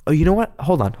 Oh, you know what?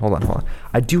 Hold on.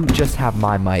 I do just have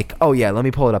my mic. Oh yeah, let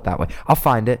me pull it up that way. I'll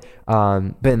find it.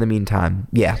 But in the meantime,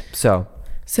 yeah. So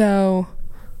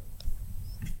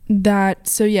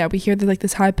yeah, we hear like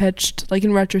this high pitched, like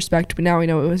in retrospect, but now we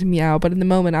know it was a meow. But in the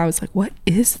moment, I was like, "What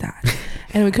is that?"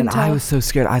 And we couldn't tell. I was so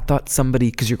scared. I thought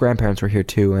somebody, because your grandparents were here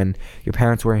too, and your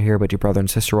parents weren't here, but your brother and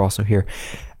sister were also here,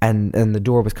 and the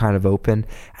door was kind of open,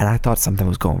 and I thought something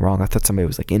was going wrong. I thought somebody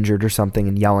was like injured or something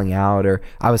and yelling out, or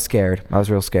I was scared. I was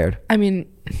real scared. I mean,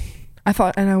 I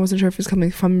thought, and I wasn't sure if it was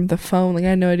coming from the phone. Like I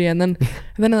had no idea. And then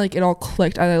like it all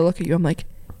clicked. I look at you. I'm like,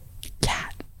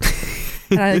 cat.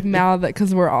 And I like mouthed that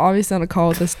because we're obviously on a call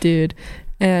with this dude,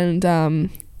 and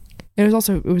it was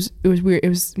weird. It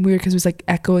was weird because it was like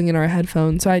echoing in our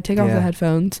headphones. So I take off the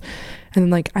headphones, and then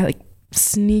like I like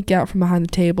sneak out from behind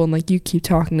the table, and like you keep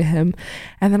talking to him,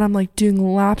 and then I'm like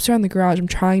doing laps around the garage. I'm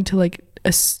trying to like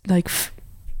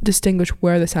distinguish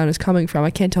where the sound is coming from.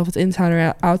 I can't tell if it's inside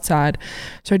or outside.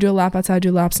 So I do a lap outside,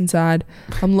 do laps inside.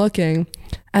 I'm looking,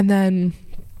 and then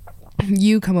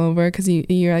you come over because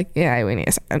you're like, yeah, we need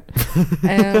a second.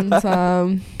 And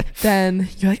then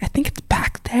you're like, I think it's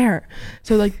back there.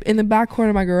 So like in the back corner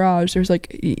of my garage, there's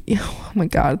like, oh my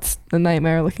god, it's a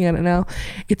nightmare looking at it now.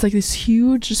 It's like this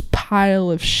huge just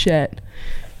pile of shit.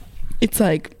 It's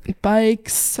like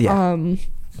bikes, like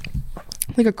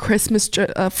a Christmas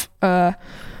what's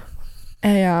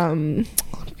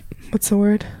the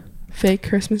word? Fake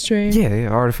Christmas tree. Yeah,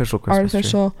 artificial Christmas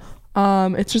tree.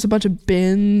 It's just a bunch of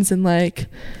bins and like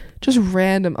just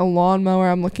random, a lawnmower.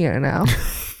 I'm looking at it now.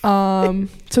 So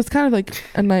it's kind of like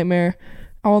a nightmare,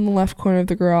 all in the left corner of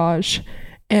the garage.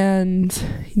 And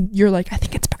you're like, I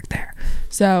think it's back there.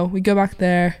 So we go back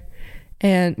there,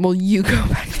 and you go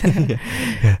back there.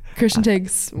 Yeah. Christian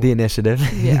takes the initiative.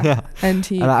 Yeah. And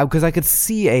because I could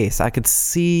see Ace. I could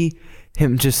see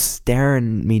him just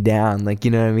staring me down, like,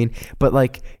 you know what I mean, but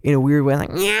like in a weird way, like,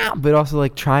 yeah, but also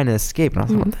like trying to escape. And I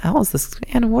was like, what the hell is this,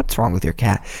 Anna? What's wrong with your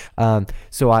cat?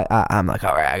 So I'm like,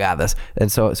 all right, I got this.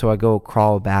 And so I go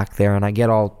crawl back there, and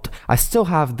I still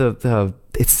have the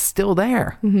it's still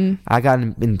there. I got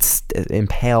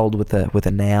impaled with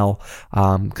a nail,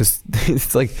 because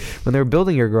it's like when they were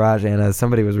building your garage, Anna,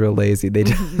 somebody was real lazy. They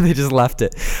just left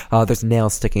it. There's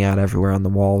nails sticking out everywhere on the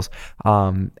walls,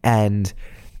 and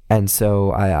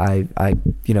so I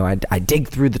dig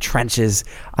through the trenches.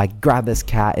 I grab this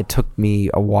cat. It took me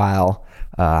a while.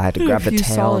 I had to grab the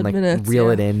tail and like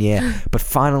reel it in. Yeah. But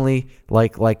finally,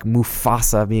 like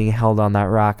Mufasa being held on that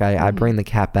rock, I bring the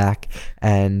cat back,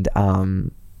 and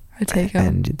I take him.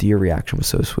 And your reaction was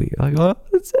so sweet. You're like, oh,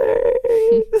 it's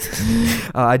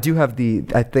I do have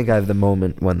I think I have the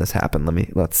moment when this happened.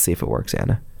 Let's see if it works,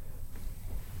 Anna.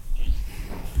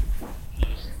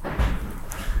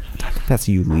 That's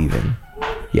you leaving.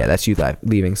 Yeah, that's you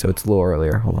leaving, so it's a little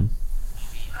earlier. Hold on.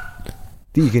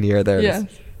 You can hear it there. Yeah.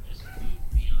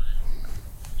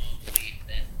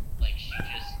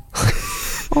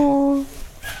 Oh.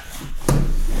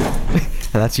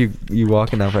 And that's you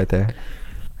walking up right there.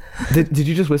 Did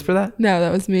you just whisper that? No,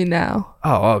 that was me now.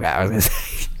 Oh, okay. I was gonna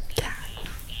say.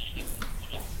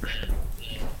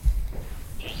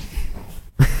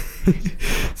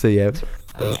 So yeah.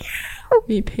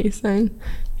 Me pacing.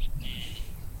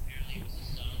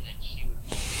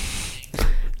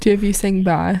 Do you have you sing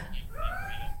bye?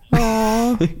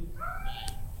 Aww.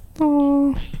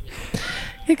 Aww.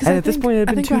 Yeah, and at this point, it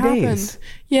had been 2 days.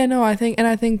 Yeah, no, I think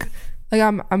like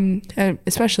I'm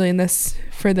especially in this,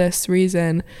 for this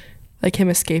reason, like him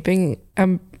escaping,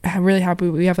 I'm really happy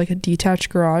we have like a detached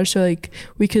garage, so like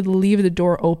we could leave the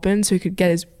door open so he could get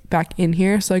his back in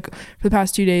here. So like for the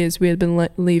past 2 days we had been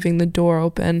leaving the door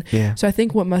open. Yeah. So I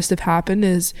think what must have happened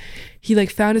is he like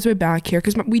found his way back here,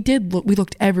 because we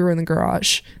looked everywhere in the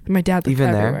garage. My dad looked even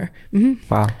everywhere. There.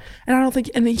 Mm-hmm. Wow. And I don't think,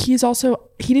 and he's also,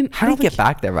 he didn't. How did he get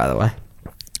back there, by the way?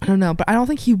 I don't know, but I don't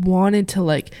think he wanted to,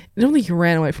 like, I don't think he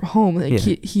ran away from home. Like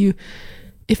he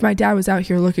if my dad was out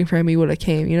here looking for him, he would have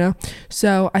came, you know?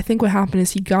 So I think what happened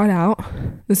is he got out.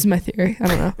 This is my theory. I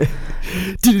don't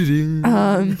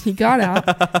know. He got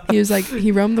out. He was like,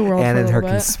 he roamed the world for a little bit. And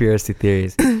her conspiracy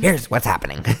theories. Here's what's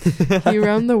happening. He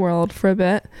roamed the world for a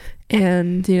bit,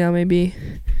 and, you know, maybe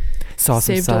saw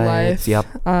saved some sights. a life.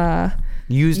 Yep.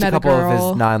 Used a couple of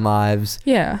his 9 lives.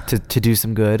 Yeah. To do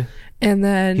some good. And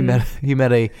then he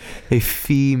met a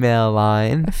female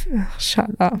lion.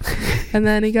 Shut up. And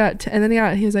then he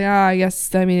was like, I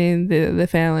guess, I mean, the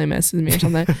family misses me or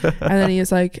something. And then he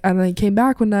was like, and then he came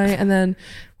back one night, and then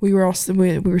we were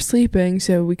sleeping,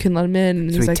 so we couldn't let him in. And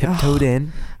So he was he like, tiptoed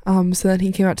in. So then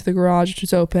he came out to the garage, which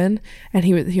was open, and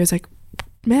he was like,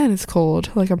 man, it's cold,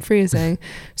 like I'm freezing.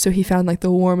 So he found like the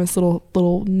warmest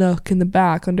little nook in the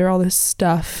back under all this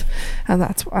stuff, and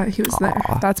that's why he was there.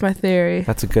 That's my theory.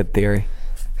 That's a good theory.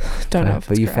 Don't know if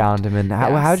but it's you correct. found him, and Yes.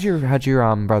 how'd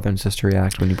your brother and sister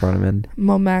react when you brought him in?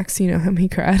 Well, Max, you know him, he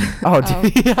cried. Oh,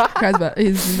 did he? Cries about,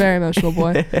 he's a very emotional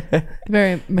boy,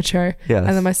 very mature. Yes.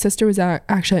 And then my sister was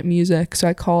actually at music, so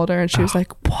I called her, and she was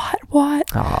like,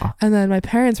 what? Aw. And then my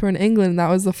parents were in England, and that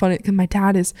was the funny, because my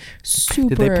dad is super.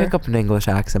 Did they pick up an English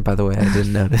accent, by the way? I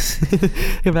didn't notice.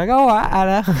 He'd be like, oh,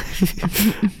 Anna.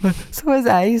 So is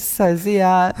Ace. So is he,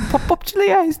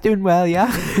 popularly Ace doing well, yeah?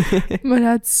 My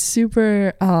dad's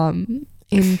super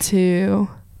into,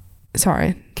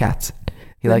 sorry. Cats.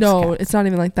 He likes No, cats. it's not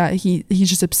even like that. He's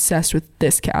just obsessed with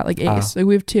this cat, like Ace. Like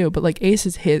we have two, but like Ace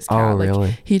is his cat. Oh, Like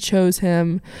really? he chose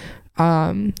him.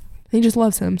 He just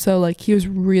loves him. So like he was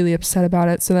really upset about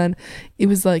it. So then it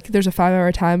was like there's a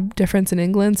 5-hour time difference in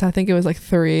England. So I think it was like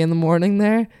 3 a.m.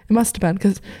 there. It must have been,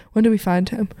 because when did we find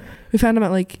him? We found him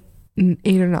at like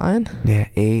 8 or 9. Yeah,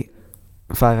 8.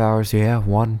 5 hours. Yeah,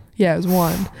 1. Yeah, it was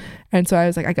 1. And so I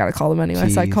was like, I gotta call him anyway.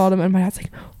 So I Jeez. called him, and my dad's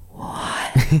like,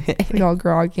 what? Like all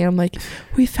groggy. And I'm like,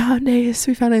 we found Ace.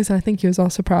 And I think he was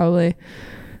also probably,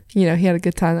 he had a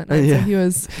good time that night. Yeah. So he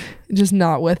was just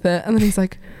not with it. And then he's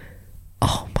like,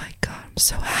 oh my God, I'm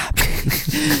so happy.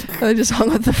 And I just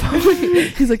hung up the phone.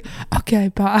 He's like, okay,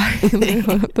 bye. And then I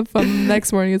hung up the phone. The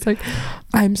next morning, it's like,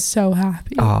 I'm so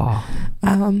happy. Oh.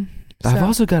 I've So-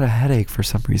 also got a headache for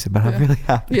some reason, but I'm really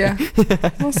happy. Yeah.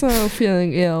 I'm also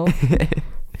feeling ill.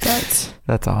 But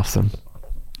That's awesome.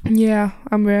 yeah,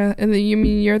 I'm and then you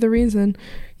mean you're the reason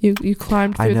you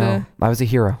climbed through I know. I was a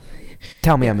hero.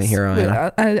 Tell me I'm a hero,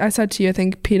 Anna. I said to you, I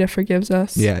think PETA forgives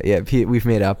us. Yeah, Pete, we've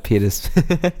made up. Pete is.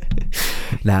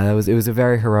 Nah, it was a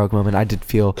very heroic moment.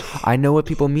 I know what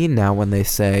people mean now when they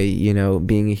say,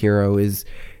 being a hero is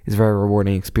a very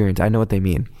rewarding experience. I know what they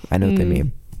mean.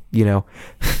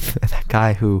 That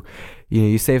guy who,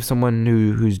 you save someone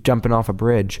who's jumping off a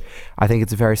bridge. I think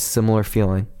it's a very similar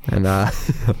feeling. And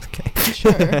okay.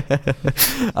 Sure.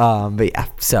 But yeah,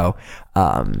 so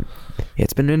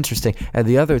it's been interesting. And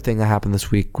the other thing that happened this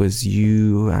week was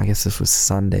I guess this was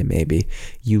Sunday maybe,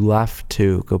 you left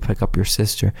to go pick up your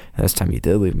sister. And this time you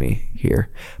did leave me here,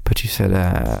 but you said,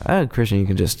 Christian, you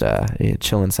can just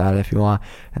chill inside if you want.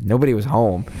 And nobody was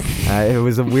home. It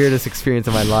was the weirdest experience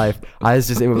of my life.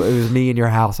 It was me in your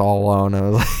house all alone. I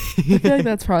was like, I feel like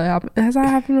that's probably happened. Has that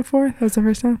happened before? That was the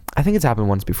first time? I think it's happened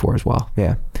once before as well.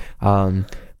 Yeah.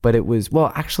 But it was,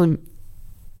 well, actually,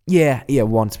 yeah,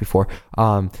 once before.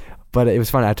 But it was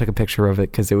funny. I took a picture of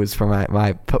it because it was for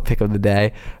my pick of the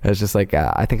day. It was just like,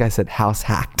 I think I said house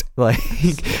hacked. Like,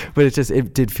 but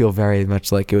it did feel very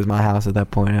much like it was my house at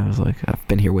that point. I was like, I've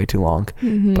been here way too long.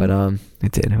 Mm-hmm. But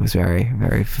it did. It was very,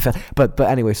 very, but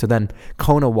anyway, so then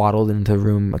Kona waddled into the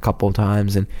room a couple of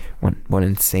times and went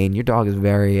insane. Your dog is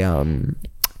very,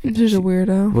 She's a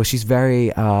weirdo. well, she's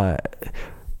very,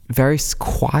 very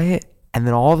quiet. And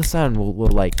then all of a sudden we'll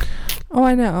like, Oh,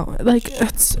 I know. Like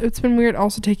it's been weird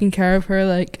also taking care of her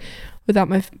like without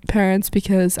my parents,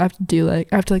 because I have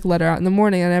to let her out in the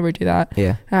morning. I never do that.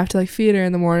 yeah. I have to like feed her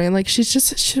in the morning. And like she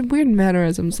has weird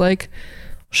mannerisms. Like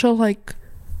she'll like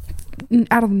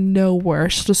out of nowhere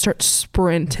she'll just start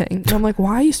sprinting. And I'm like,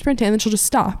 why are you sprinting? And then she'll just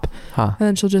stop. Huh. And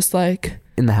then she'll just like,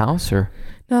 In the house or?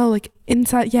 no, like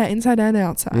inside and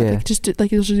outside. Yeah. Like just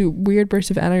like it'll just do weird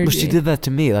bursts of energy. Well, she did that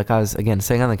to me. Like I was, again,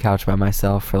 sitting on the couch by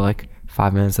myself for like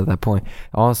 5 minutes at that point.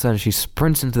 All of a sudden she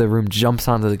sprints into the room, jumps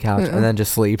onto the couch, and then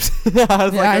just sleeps. I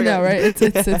was Yeah, I know, right?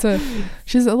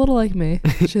 She's a little like me.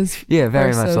 She's yeah,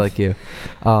 very much of- like you.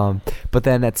 But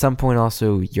then at some point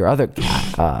also your other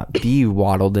cat, Bee,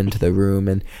 waddled into the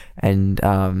room and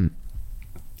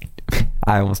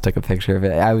I almost took a picture of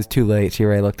it. I was too late. She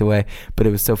already looked away. But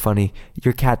it was so funny.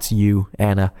 Your cat's you,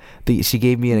 Anna. She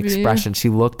gave me an expression. She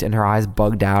looked and her eyes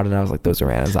bugged out, and I was like, those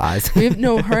are Anna's eyes. her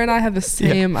and I have the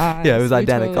same eyes. Yeah, it was We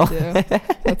identical. totally do.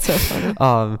 That's so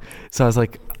funny. So I was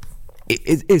like,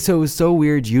 so it was so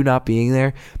weird you not being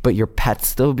there, but your pet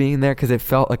still being there, because it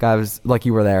felt like I was like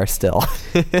you were there still.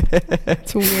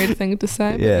 It's a weird thing to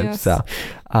say. But Yeah. yes. So,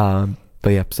 but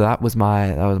yeah. So that was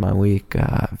my week.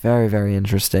 Very, very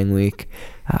interesting week.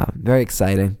 Very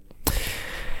exciting.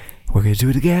 We're gonna do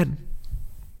it again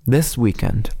this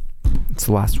weekend. It's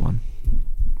the last one.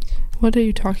 What are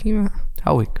you talking about?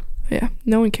 Hell Week. Yeah,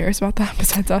 no one cares about that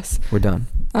besides us. We're done.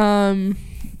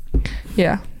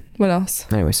 Yeah. What else?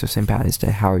 Anyway, so St. Patty's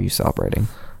Day, how are you celebrating?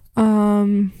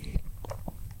 Oh,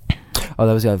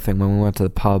 that was the other thing. When we went to the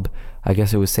pub, I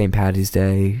guess it was St. Patty's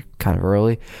Day kind of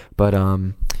early, but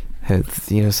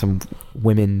some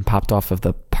women popped off of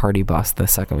the party bus the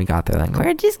second we got there. Like,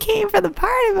 we just came for the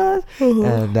party bus.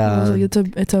 And I was like,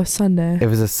 it's a Sunday. It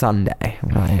was a Sunday.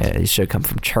 You should come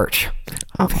from church.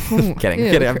 Oh, kidding.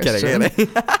 I'm kidding.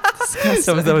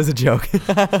 That was a joke.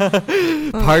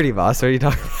 Party bus. What are you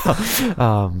talking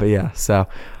about? But yeah. So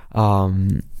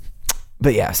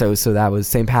that was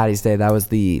St. Patty's Day. That was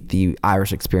the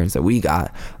Irish experience that we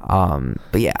got.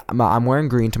 But yeah, I'm wearing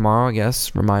green tomorrow, I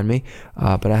guess. Remind me.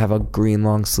 But I have a green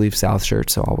long sleeve South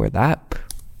shirt, so I'll wear that.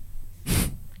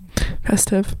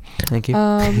 Festive. Thank you.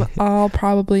 I'll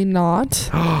probably not.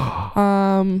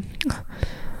 I'll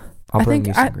bring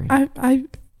you some green.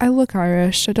 I look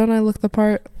Irish. Don't I look the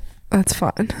part? That's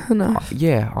fine enough.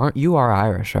 Yeah, you are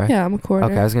Irish, right? Yeah, I'm a quarter.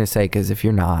 Okay, I was gonna say, because if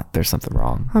you're not, there's something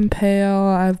wrong. I'm pale.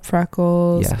 I have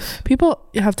freckles. Yes. People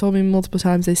have told me multiple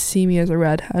times they see me as a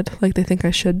redhead, like they think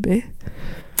I should be.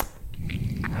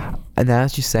 And now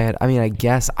that you say it, I mean, I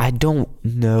guess I don't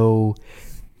know.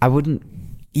 I wouldn't.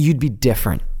 You'd be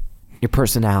different. Your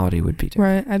personality would be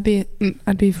different. Right.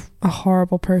 I'd be a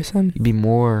horrible person. You'd be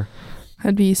more.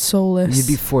 I'd be soulless. You'd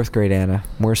be fourth grade Anna,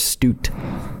 more astute.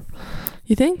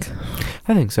 You think?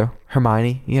 I think so.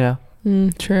 Hermione,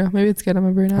 True. Maybe it's good I'm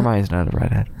a brunette. Hermione's not a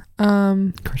redhead.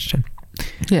 Christian.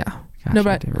 Yeah. Gosh, No,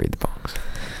 but I didn't read the books.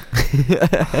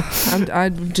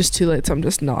 I'm just too late, so I'm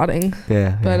just nodding.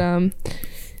 Yeah. But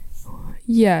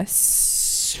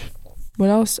yes. What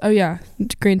else? Oh yeah,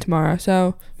 green tomorrow.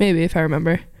 So maybe if I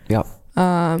remember. Yep.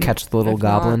 Catch the little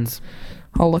goblins.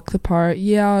 I'll look the part.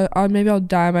 Yeah. Maybe I'll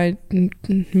dye my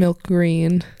milk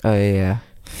green. Oh yeah.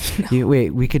 No.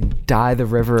 We could dye the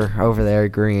river over there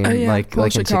green, like in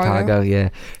Chicago. Yeah.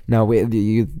 No,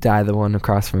 you dye the one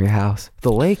across from your house.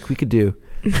 The lake we could do.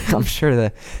 I'm sure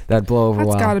that'd blow over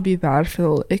well. That's got to be bad for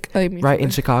the lake. Right in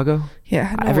Chicago.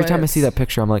 Yeah. No, every time I see that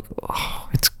picture, I'm like, oh,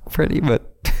 it's pretty,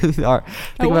 but think about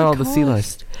all the sea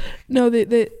life. No,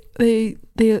 they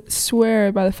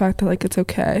swear by the fact that like it's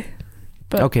okay.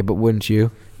 But okay, but wouldn't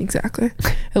you? Exactly.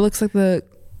 It looks like the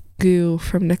goo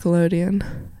from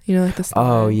Nickelodeon. Like the slime.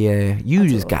 Oh yeah, you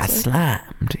just got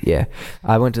slimed. Yeah,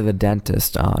 I went to the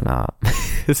dentist on.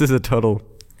 This is a total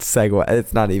segue.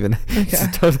 It's not even. Okay.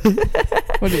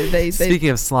 What did they? Speaking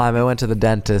of slime, I went to the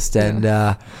dentist and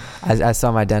I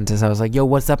saw my dentist. I was like, "Yo,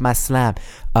 what's up, my slime?"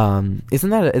 Isn't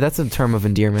that's a term of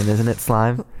endearment, isn't it?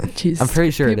 Slime. Jeez. I'm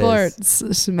pretty sure people it is.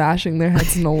 People are smashing their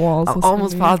heads in the walls. I'm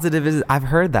almost positive I've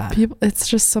heard that. It's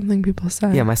just something people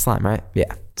say. Yeah, my slime, right?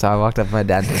 Yeah. So I walked up to my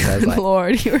dentist. I was like,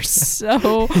 Lord, you're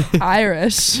so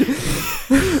Irish.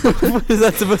 What is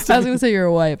that supposed to I was going to say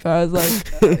you're white, but I was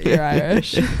like, you're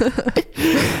Irish.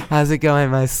 How's it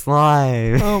going, my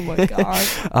slime? Oh my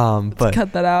God. But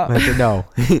cut that out. No.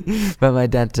 But my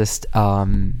dentist,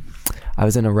 I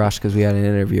was in a rush because we had an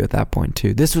interview at that point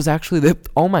too. This was actually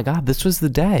oh my God, this was the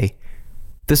day.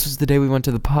 This was the day we went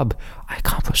to the pub. I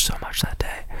accomplished so much that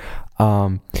day.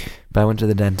 But I went to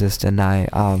the dentist and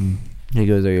he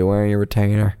goes, "Are you wearing your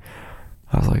retainer?"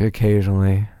 I was like,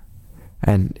 "Occasionally."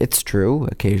 And it's true,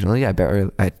 occasionally. I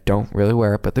don't really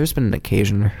wear it, but there's been an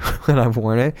occasion when I've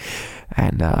worn it.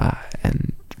 And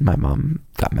my mom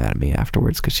got mad at me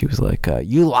afterwards because she was like,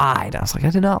 "You lied." I was like, "I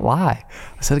did not lie.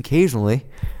 I said occasionally."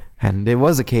 And it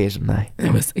was occasionally.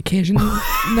 It was occasionally.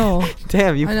 No.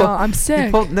 Damn, I'm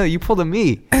sick. You pulled a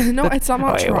me. No, I'm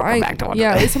not trying.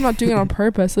 Yeah, at least I'm not doing it on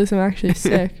purpose. At least I'm actually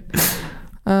sick.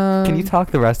 Can you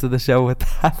talk the rest of the show with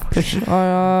that?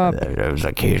 It was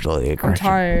occasionally. I'm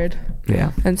tired.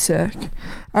 Yeah. And sick.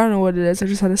 I don't know what it is. I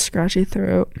just had a scratchy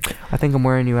throat. I think I'm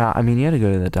wearing you out. I mean, you had to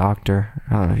go to the doctor.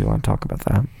 I don't know if you want to talk about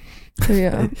that. So,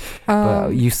 yeah. But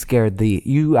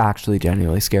you actually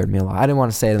genuinely scared me a lot. I didn't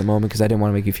want to say it in the moment because I didn't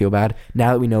want to make you feel bad.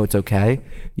 Now that we know it's okay,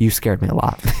 you scared me a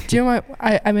lot. Do you know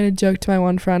I made a joke to my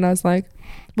one friend. I was like,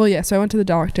 well, yeah, so I went to the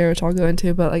doctor, which I'll go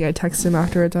into, but like I texted him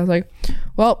afterwards. I was like,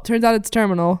 well, turns out it's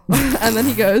terminal. And then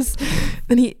he goes,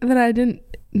 he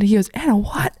goes, "Anna,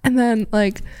 what?" And then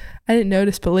like I didn't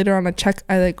notice, but later on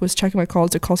I was checking my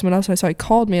calls to call someone else. So he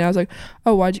called me and I was like,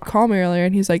 "Oh, why'd you call me earlier?"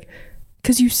 And he's like,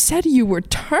 "Because you said you were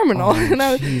terminal." Oh, and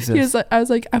I was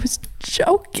like, I was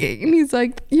joking. And he's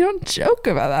like, "You don't joke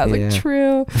about that." I was like,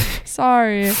 "True,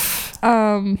 sorry."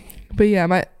 But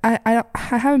yeah, I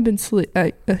haven't been sleep.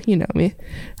 You know me.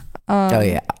 Oh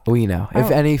yeah, we know.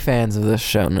 If any fans of this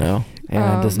show know,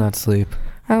 Anna does not sleep.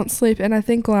 I don't sleep, and I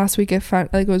think last week it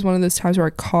felt like it was one of those times where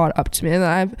it caught up to me.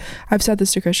 And I've said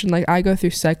this to Christian, like I go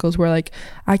through cycles where like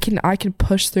I can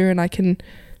push through and I can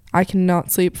not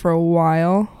sleep for a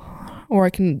while, or I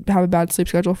can have a bad sleep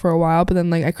schedule for a while, but then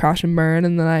like I crash and burn,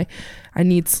 and then I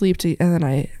need sleep and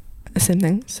then same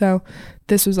thing. So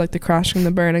this was like the crashing and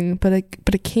the burning, but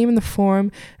it came in the form,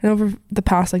 and over the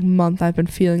past like month I've been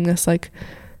feeling this like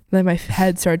my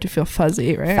head started to feel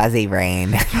fuzzy, right? Fuzzy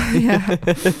brain. Yeah.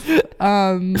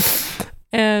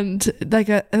 And like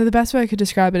the best way I could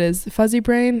describe it is fuzzy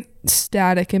brain,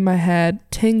 static in my head,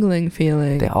 tingling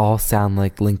feeling. They all sound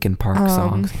like Linkin Park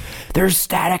songs. There's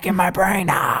static in my brain.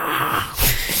 And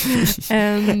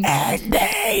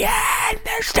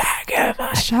there's static in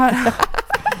my... Shut up.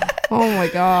 Oh my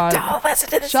God. Don't listen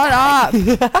to this. Shut up.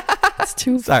 It's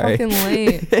too fucking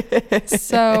late.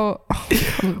 So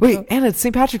wait, Anna, it's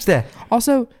St. Patrick's Day.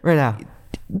 Also right now.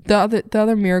 The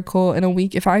other miracle in a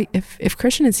week, if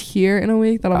Christian is here in a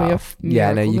week, that'll be a miracle.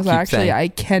 Yeah, no, you keep saying. I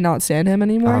cannot stand him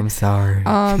anymore. I'm sorry.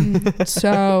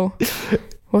 So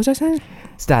what was I saying?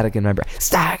 Static in my brain.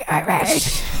 Static in my brain.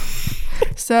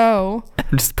 So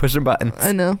I'm just pushing buttons.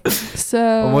 I know.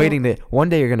 So I'm waiting to one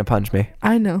day you're gonna punch me.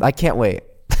 I know. I can't wait.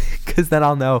 Because then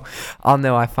I'll know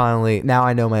I finally, now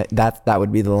I know that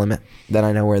would be the limit. Then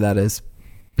I know where that is.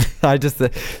 I just,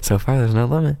 so far there's no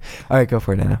limit. All right, go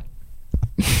for it, Anna.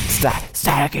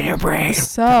 Static in your brain.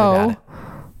 So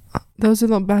those are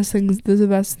the best things. Those are the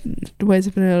best ways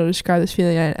I've been able to describe this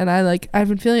feeling. And I've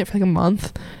been feeling it for like a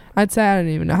month. I'd say I don't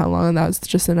even know how long, and that was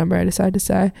just the number I decided to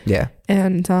say. Yeah.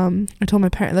 And I told my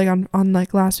parents, like on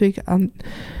like last week on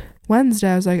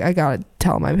Wednesday, I was like, I gotta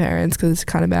tell my parents because it's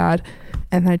kind of bad.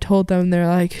 And I told them, they're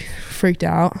like freaked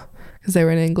out because they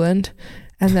were in England.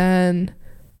 And then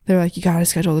they were like, you gotta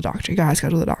schedule the doctor.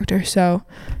 So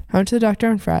I went to the doctor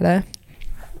on Friday,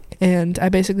 and I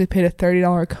basically paid a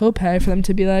 $30 copay for them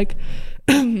to be like,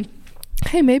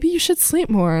 hey, maybe you should sleep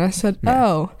more. And I said,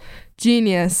 oh,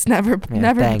 genius. Never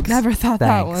thought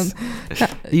that one.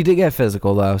 You did get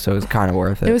physical though, so it was kind of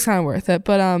worth it. It was kind of worth it,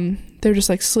 but they were just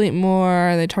like, sleep more.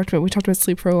 And we talked about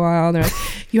sleep for a while. And they're like,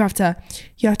 you have to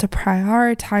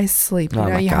prioritize sleep. You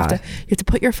know, you have to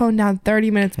put your phone down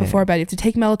 30 minutes before bed. You have to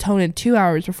take melatonin 2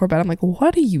 hours before bed. I'm like,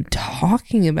 what are you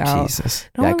talking about? Jesus.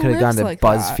 No, I could have gone to like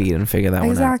BuzzFeed and figured that one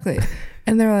out. Exactly.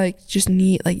 And they're like,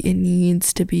 it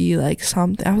needs to be like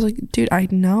something. I was like, dude, I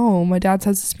know. My dad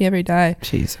says this to me every day.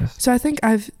 Jesus. So I think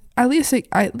I've at least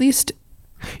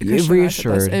it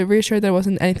reassured there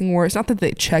wasn't anything worse. Not that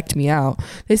they checked me out.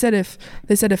 They said if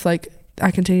like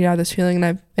I continue to have this feeling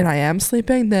and I am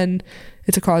sleeping, then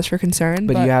it's a cause for concern.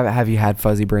 But have you had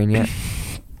fuzzy brain yet?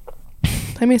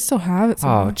 I mean, I still have it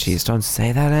sometimes. Oh, jeez, don't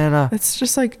say that, Anna. It's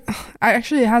just like,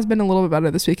 it has been a little bit better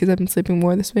this week because I've been sleeping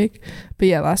more this week. But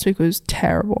yeah, last week was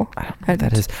terrible. I don't know what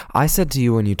that is. I said to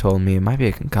you when you told me it might be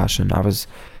a concussion. I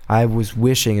was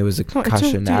wishing it was a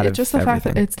concussion out of just the everything.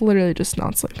 fact that it's literally just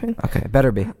not sleeping. Okay,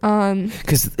 better be.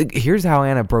 Because here's how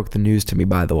Anna broke the news to me,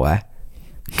 by the way.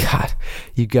 God,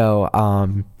 you go,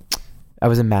 I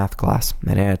was in math class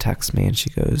and Anna texts me and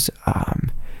she goes,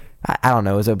 I don't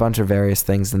know, it was a bunch of various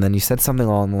things, and then you said something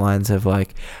along the lines of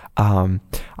like, I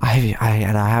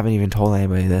haven't even told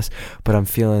anybody this, but I'm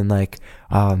feeling like,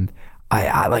 I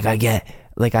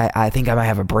think I might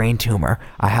have a brain tumor.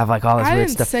 I have like all this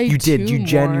weird stuff. You did. You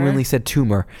genuinely said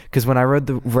tumor, because when I read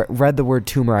the word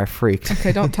tumor, I freaked.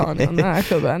 Okay, don't tell anyone that. I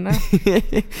feel bad now.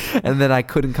 And then I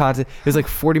couldn't concentrate. It was like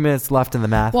 40 minutes left in the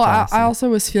math class. I also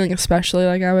was feeling especially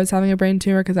like I was having a brain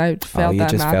tumor because I failed that math test. Oh, you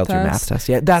just failed your math test.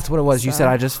 Yeah, that's what it was. So. You said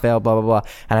I just failed, blah, blah, blah.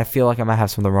 And I feel like I might have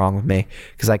something wrong with me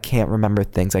because I can't remember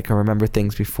things. I can remember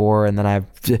things before, and then I have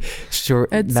memory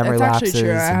lapses. It's actually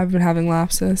true. I have been having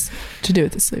lapses to do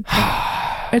with the sleep.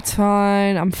 It's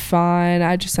fine. I'm fine.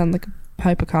 I just sound like a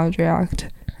hypochondriac,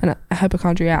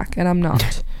 and I'm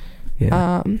not.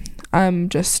 Yeah. I'm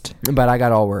just. But I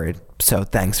got all worried. So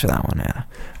thanks for that one, Anna.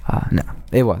 No,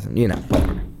 it wasn't.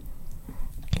 Whatever.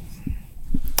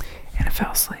 Anna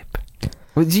fell asleep.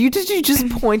 Did you just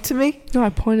point to me? No, I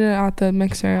pointed at the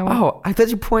mixer. Oh, I thought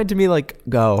you pointed to me like,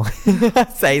 go.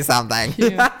 Say something.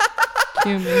 Cue me. I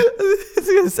was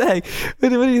going to say, what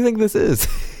do you think this is?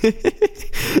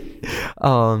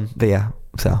 But yeah,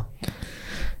 so.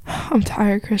 I'm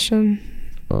tired, Christian.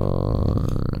 What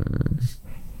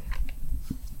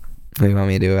do you want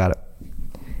me to do about it?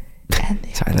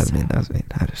 Sorry, that was me.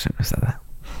 I just shouldn't have said that.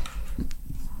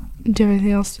 Do you have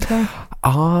anything else to say?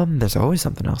 There's always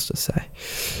something else to say.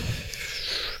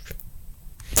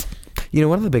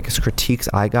 One of the biggest critiques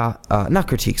I got, not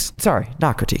critiques, maybe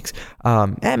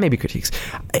critiques.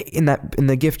 In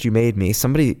the gift you made me,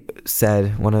 somebody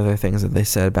said, one of the things that they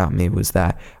said about me was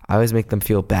that I always make them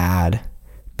feel bad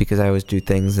because I always do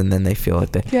things and then they feel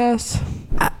like they. Yes.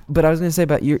 But I was gonna say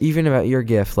about your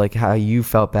gift, like how you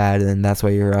felt bad and that's why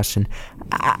you're rushing.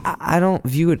 I don't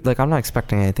view it like I'm not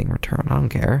expecting anything in return. I don't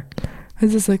care.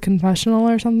 Is this a confessional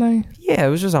or something? Yeah, it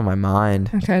was just on my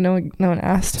mind. Okay, no one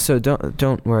asked. So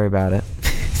don't worry about it.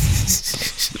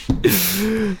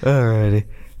 Alrighty.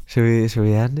 Should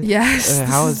we end it? Yes.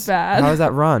 This is bad. How was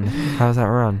that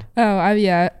run? Oh, I've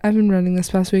been running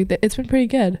this past week. It's been pretty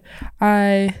good.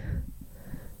 I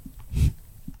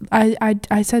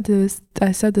said this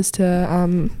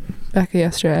to Becca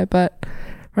yesterday, but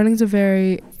running's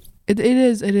it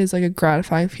is like a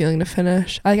gratifying feeling to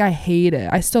finish. Like, I hate it.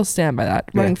 I still stand by that.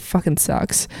 Running fucking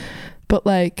sucks. But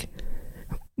like,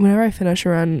 whenever I finish a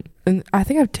run, and I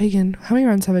think how many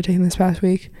runs have I taken this past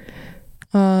week?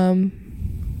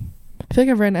 I feel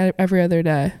like I've ran every other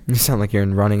day. You sound like you're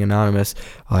in Running Anonymous.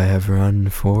 I have run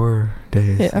 4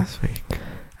 days this week.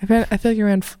 I feel like I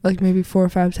ran like maybe 4 or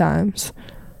 5 times.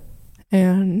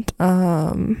 And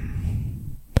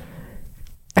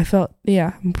I felt,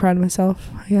 I'm proud of myself,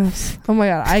 I guess. Oh my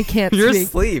God, I can't You're speak.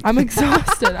 asleep. I'm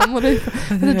exhausted. I'm going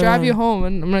to drive you home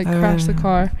and I'm going to crash the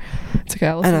car. It's okay,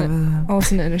 I'll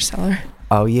listen to Interstellar.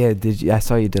 Oh yeah, I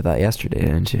saw you did that yesterday,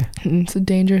 didn't you? It's a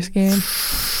dangerous game.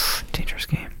 Dangerous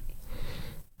game.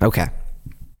 Okay.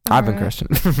 I've been Christian.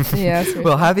 Yeah.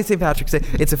 Well, happy St. Patrick's Day.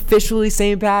 It's officially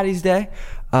St. Patty's Day.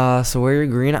 So wear your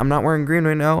green. I'm not wearing green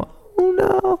right now. Oh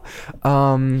no.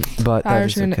 But that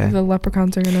is okay. The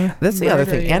leprechauns are gonna. That's the other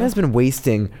thing. Anna's been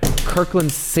wasting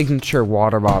Kirkland's signature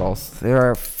water bottles. There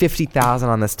are 50,000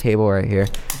 on this table right here,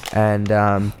 and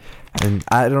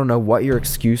I don't know what your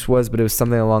excuse was, but it was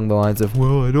something along the lines of,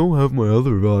 "Well, I don't have my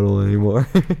other bottle anymore."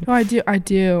 No, I do.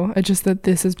 It's just that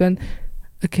this has been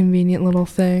a convenient little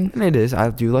thing. And it is.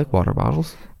 I do like water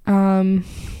bottles.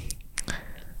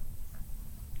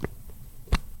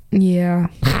 Yeah.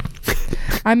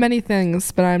 I'm many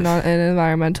things, but I'm not an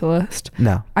environmentalist.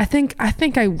 No. I think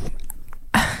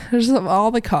there's all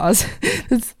the cause.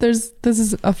 This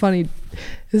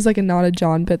is like a not a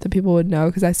John bit that people would know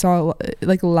because I saw it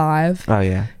like live. Oh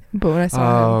yeah. But when I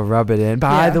saw him, rub it in.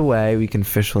 By the way, we can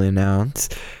officially announce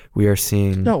we are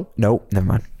seeing. Nope. Never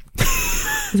mind.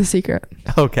 It's a secret.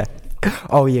 Okay.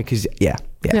 Oh yeah, cause yeah.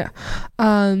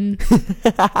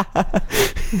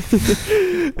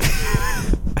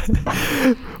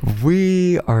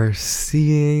 We are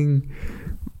seeing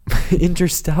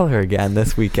Interstellar again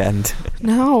this weekend.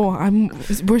 No,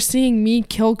 we're seeing me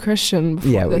kill Christian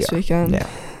before this weekend. Yeah.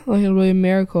 Like, it'll be a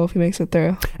miracle if he makes it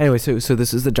through. Anyway, so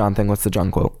this is the John thing. What's the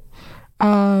John quote?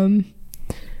 Oh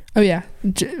yeah.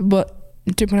 But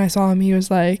when I saw him, he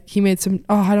was like, he made some,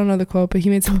 I don't know the quote, but he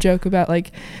made some joke about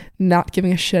like not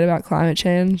giving a shit about climate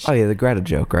change. Oh yeah, the Greta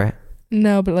joke, right?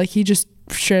 No, but like he just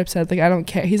straight up said like, I don't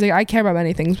care. He's like, I care about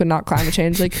many things, but not climate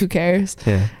change. Like, who cares?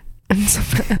 Yeah.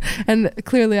 And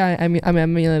clearly I'm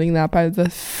emulating that by the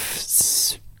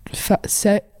 6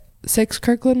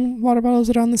 Kirkland water bottles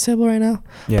that are on the table right now.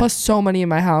 Yeah. Plus so many in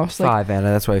my house. 5, Anna.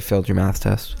 That's why I failed your math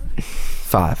test.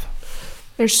 5.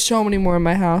 There's so many more in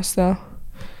my house though.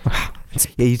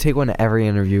 Yeah, you take one to every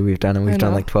interview we've done, and we've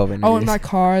done like 12 interviews. Oh, in my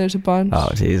car, there's a bunch. Oh,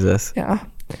 Jesus. Yeah.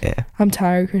 I'm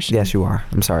tired, Christian. Yes, you are.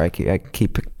 I'm sorry. I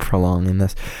keep prolonging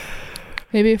this.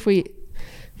 Maybe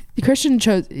Christian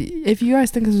chose. If you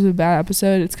guys think this was a bad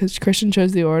episode, it's because Christian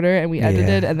chose the order and we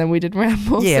edited and then we did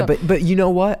ramble. Yeah, so but you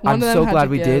know what? I'm so glad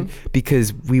we did,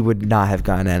 because we would not have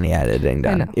gotten any editing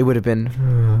done. It would have been,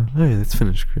 hey, let's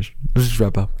finish, Christian. Let's just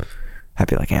wrap up. I'd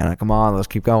be like, Anna, come on, let's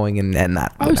keep going, and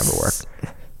that would never work.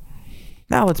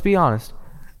 Now, let's be honest.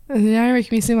 Now you're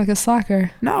making me seem like a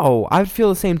slacker. No, I would feel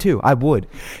the same too. I would.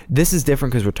 This is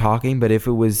different because we're talking, but if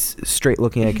it was straight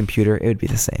looking at a computer, it would be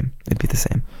the same. It'd be the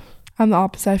same. I'm the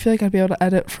opposite. I feel like I'd be able to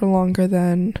edit for longer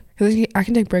than, because I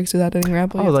can take breaks without editing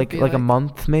ramble. Oh, like a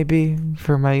month maybe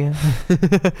for my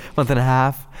month and a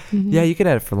half. Mm-hmm. Yeah, you can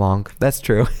edit for long. That's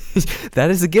true. That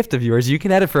is a gift of yours. You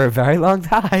can edit for a very long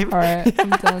time. All right, I'm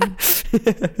done.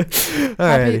 All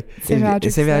right. St.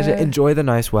 Patrick's Day. Enjoy the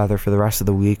nice weather for the rest of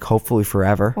the week. Hopefully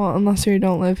forever. Well, unless you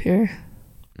don't live here.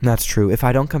 That's true. If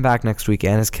I don't come back next week,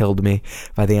 Anna's killed me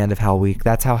by the end of Hell Week.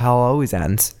 That's how hell always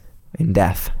ends, in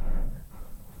death.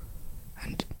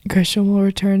 Christian will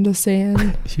return to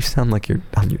sand. You sound like you're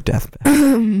on your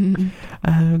deathbed.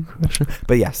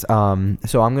 But yes,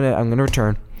 so I'm gonna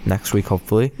return. next week,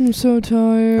 hopefully. I'm so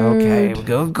tired. Okay,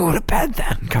 we'll go to bed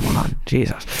then. Come on,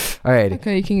 Jesus. All right.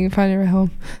 Okay, you can find your way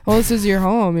home. Well, this is your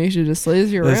home. You should just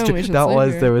leave your room. You should sleep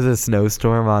here. There was a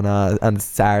snowstorm on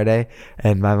Saturday,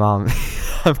 and my mom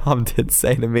did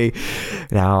say to me,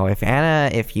 "Now,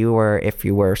 if you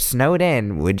were snowed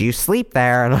in, would you sleep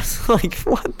there?" And I was like,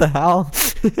 "What the hell?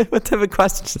 What type of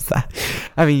question is that?"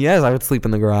 I mean, yes, I would sleep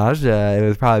in the garage. It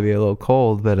would probably be a little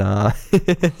cold, but that's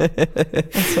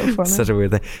so funny. Such a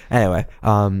weird thing. Anyway,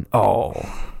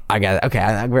 I got it.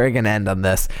 Okay, we're gonna end on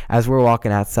this. As we're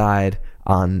walking outside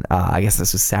on, I guess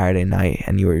this was Saturday night,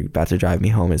 and you were about to drive me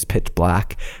home. It's pitch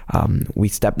black. We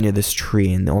stepped near this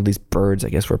tree, and all these birds, I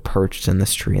guess, were perched in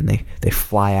this tree, and they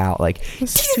fly out like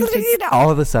all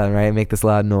of a sudden, right? Make this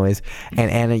loud noise,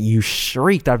 and Anna, you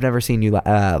shrieked. I've never seen you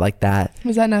like that.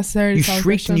 Was that necessary? You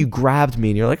shrieked and you grabbed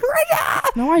me, and you're like,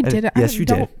 "No, I didn't." Yes, you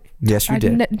did. Yes, you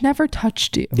did. I never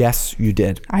touched you. Yes, you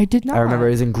did. I did not. I remember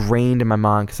it was ingrained in my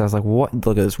mind because I was like, "What?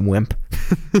 Look at this wimp."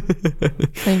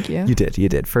 Thank you. You did. You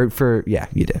did. Yeah,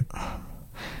 you did.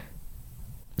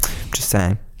 Just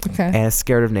saying. Okay. And it's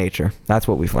scared of nature. That's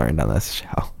what we've learned on this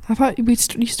show. I thought you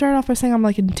started off by saying I'm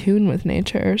like in tune with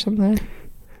nature or something.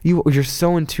 You're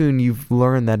so in tune. You've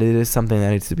learned that it is something that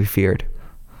needs to be feared.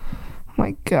 Oh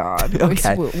my God.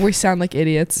 Okay. We sound like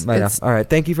idiots. All right.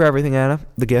 Thank you for everything, Anna.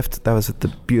 The gift. That was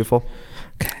beautiful.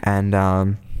 Okay. And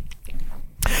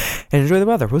enjoy the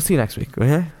weather. We'll see you next week.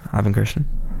 Okay? I've been Christian.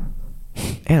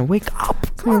 Anna, wake up.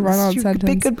 Come on, run-on sentence.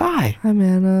 Big goodbye. I'm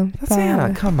Anna. That's Bye.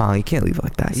 Anna. Come on. You can't leave it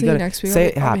like that. See you next week. Say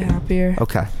it happy. I'll be happier.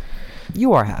 Okay.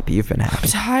 You are happy. You've been happy. I'm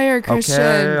tired, Christian.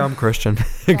 Okay, I'm Christian.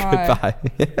 Goodbye.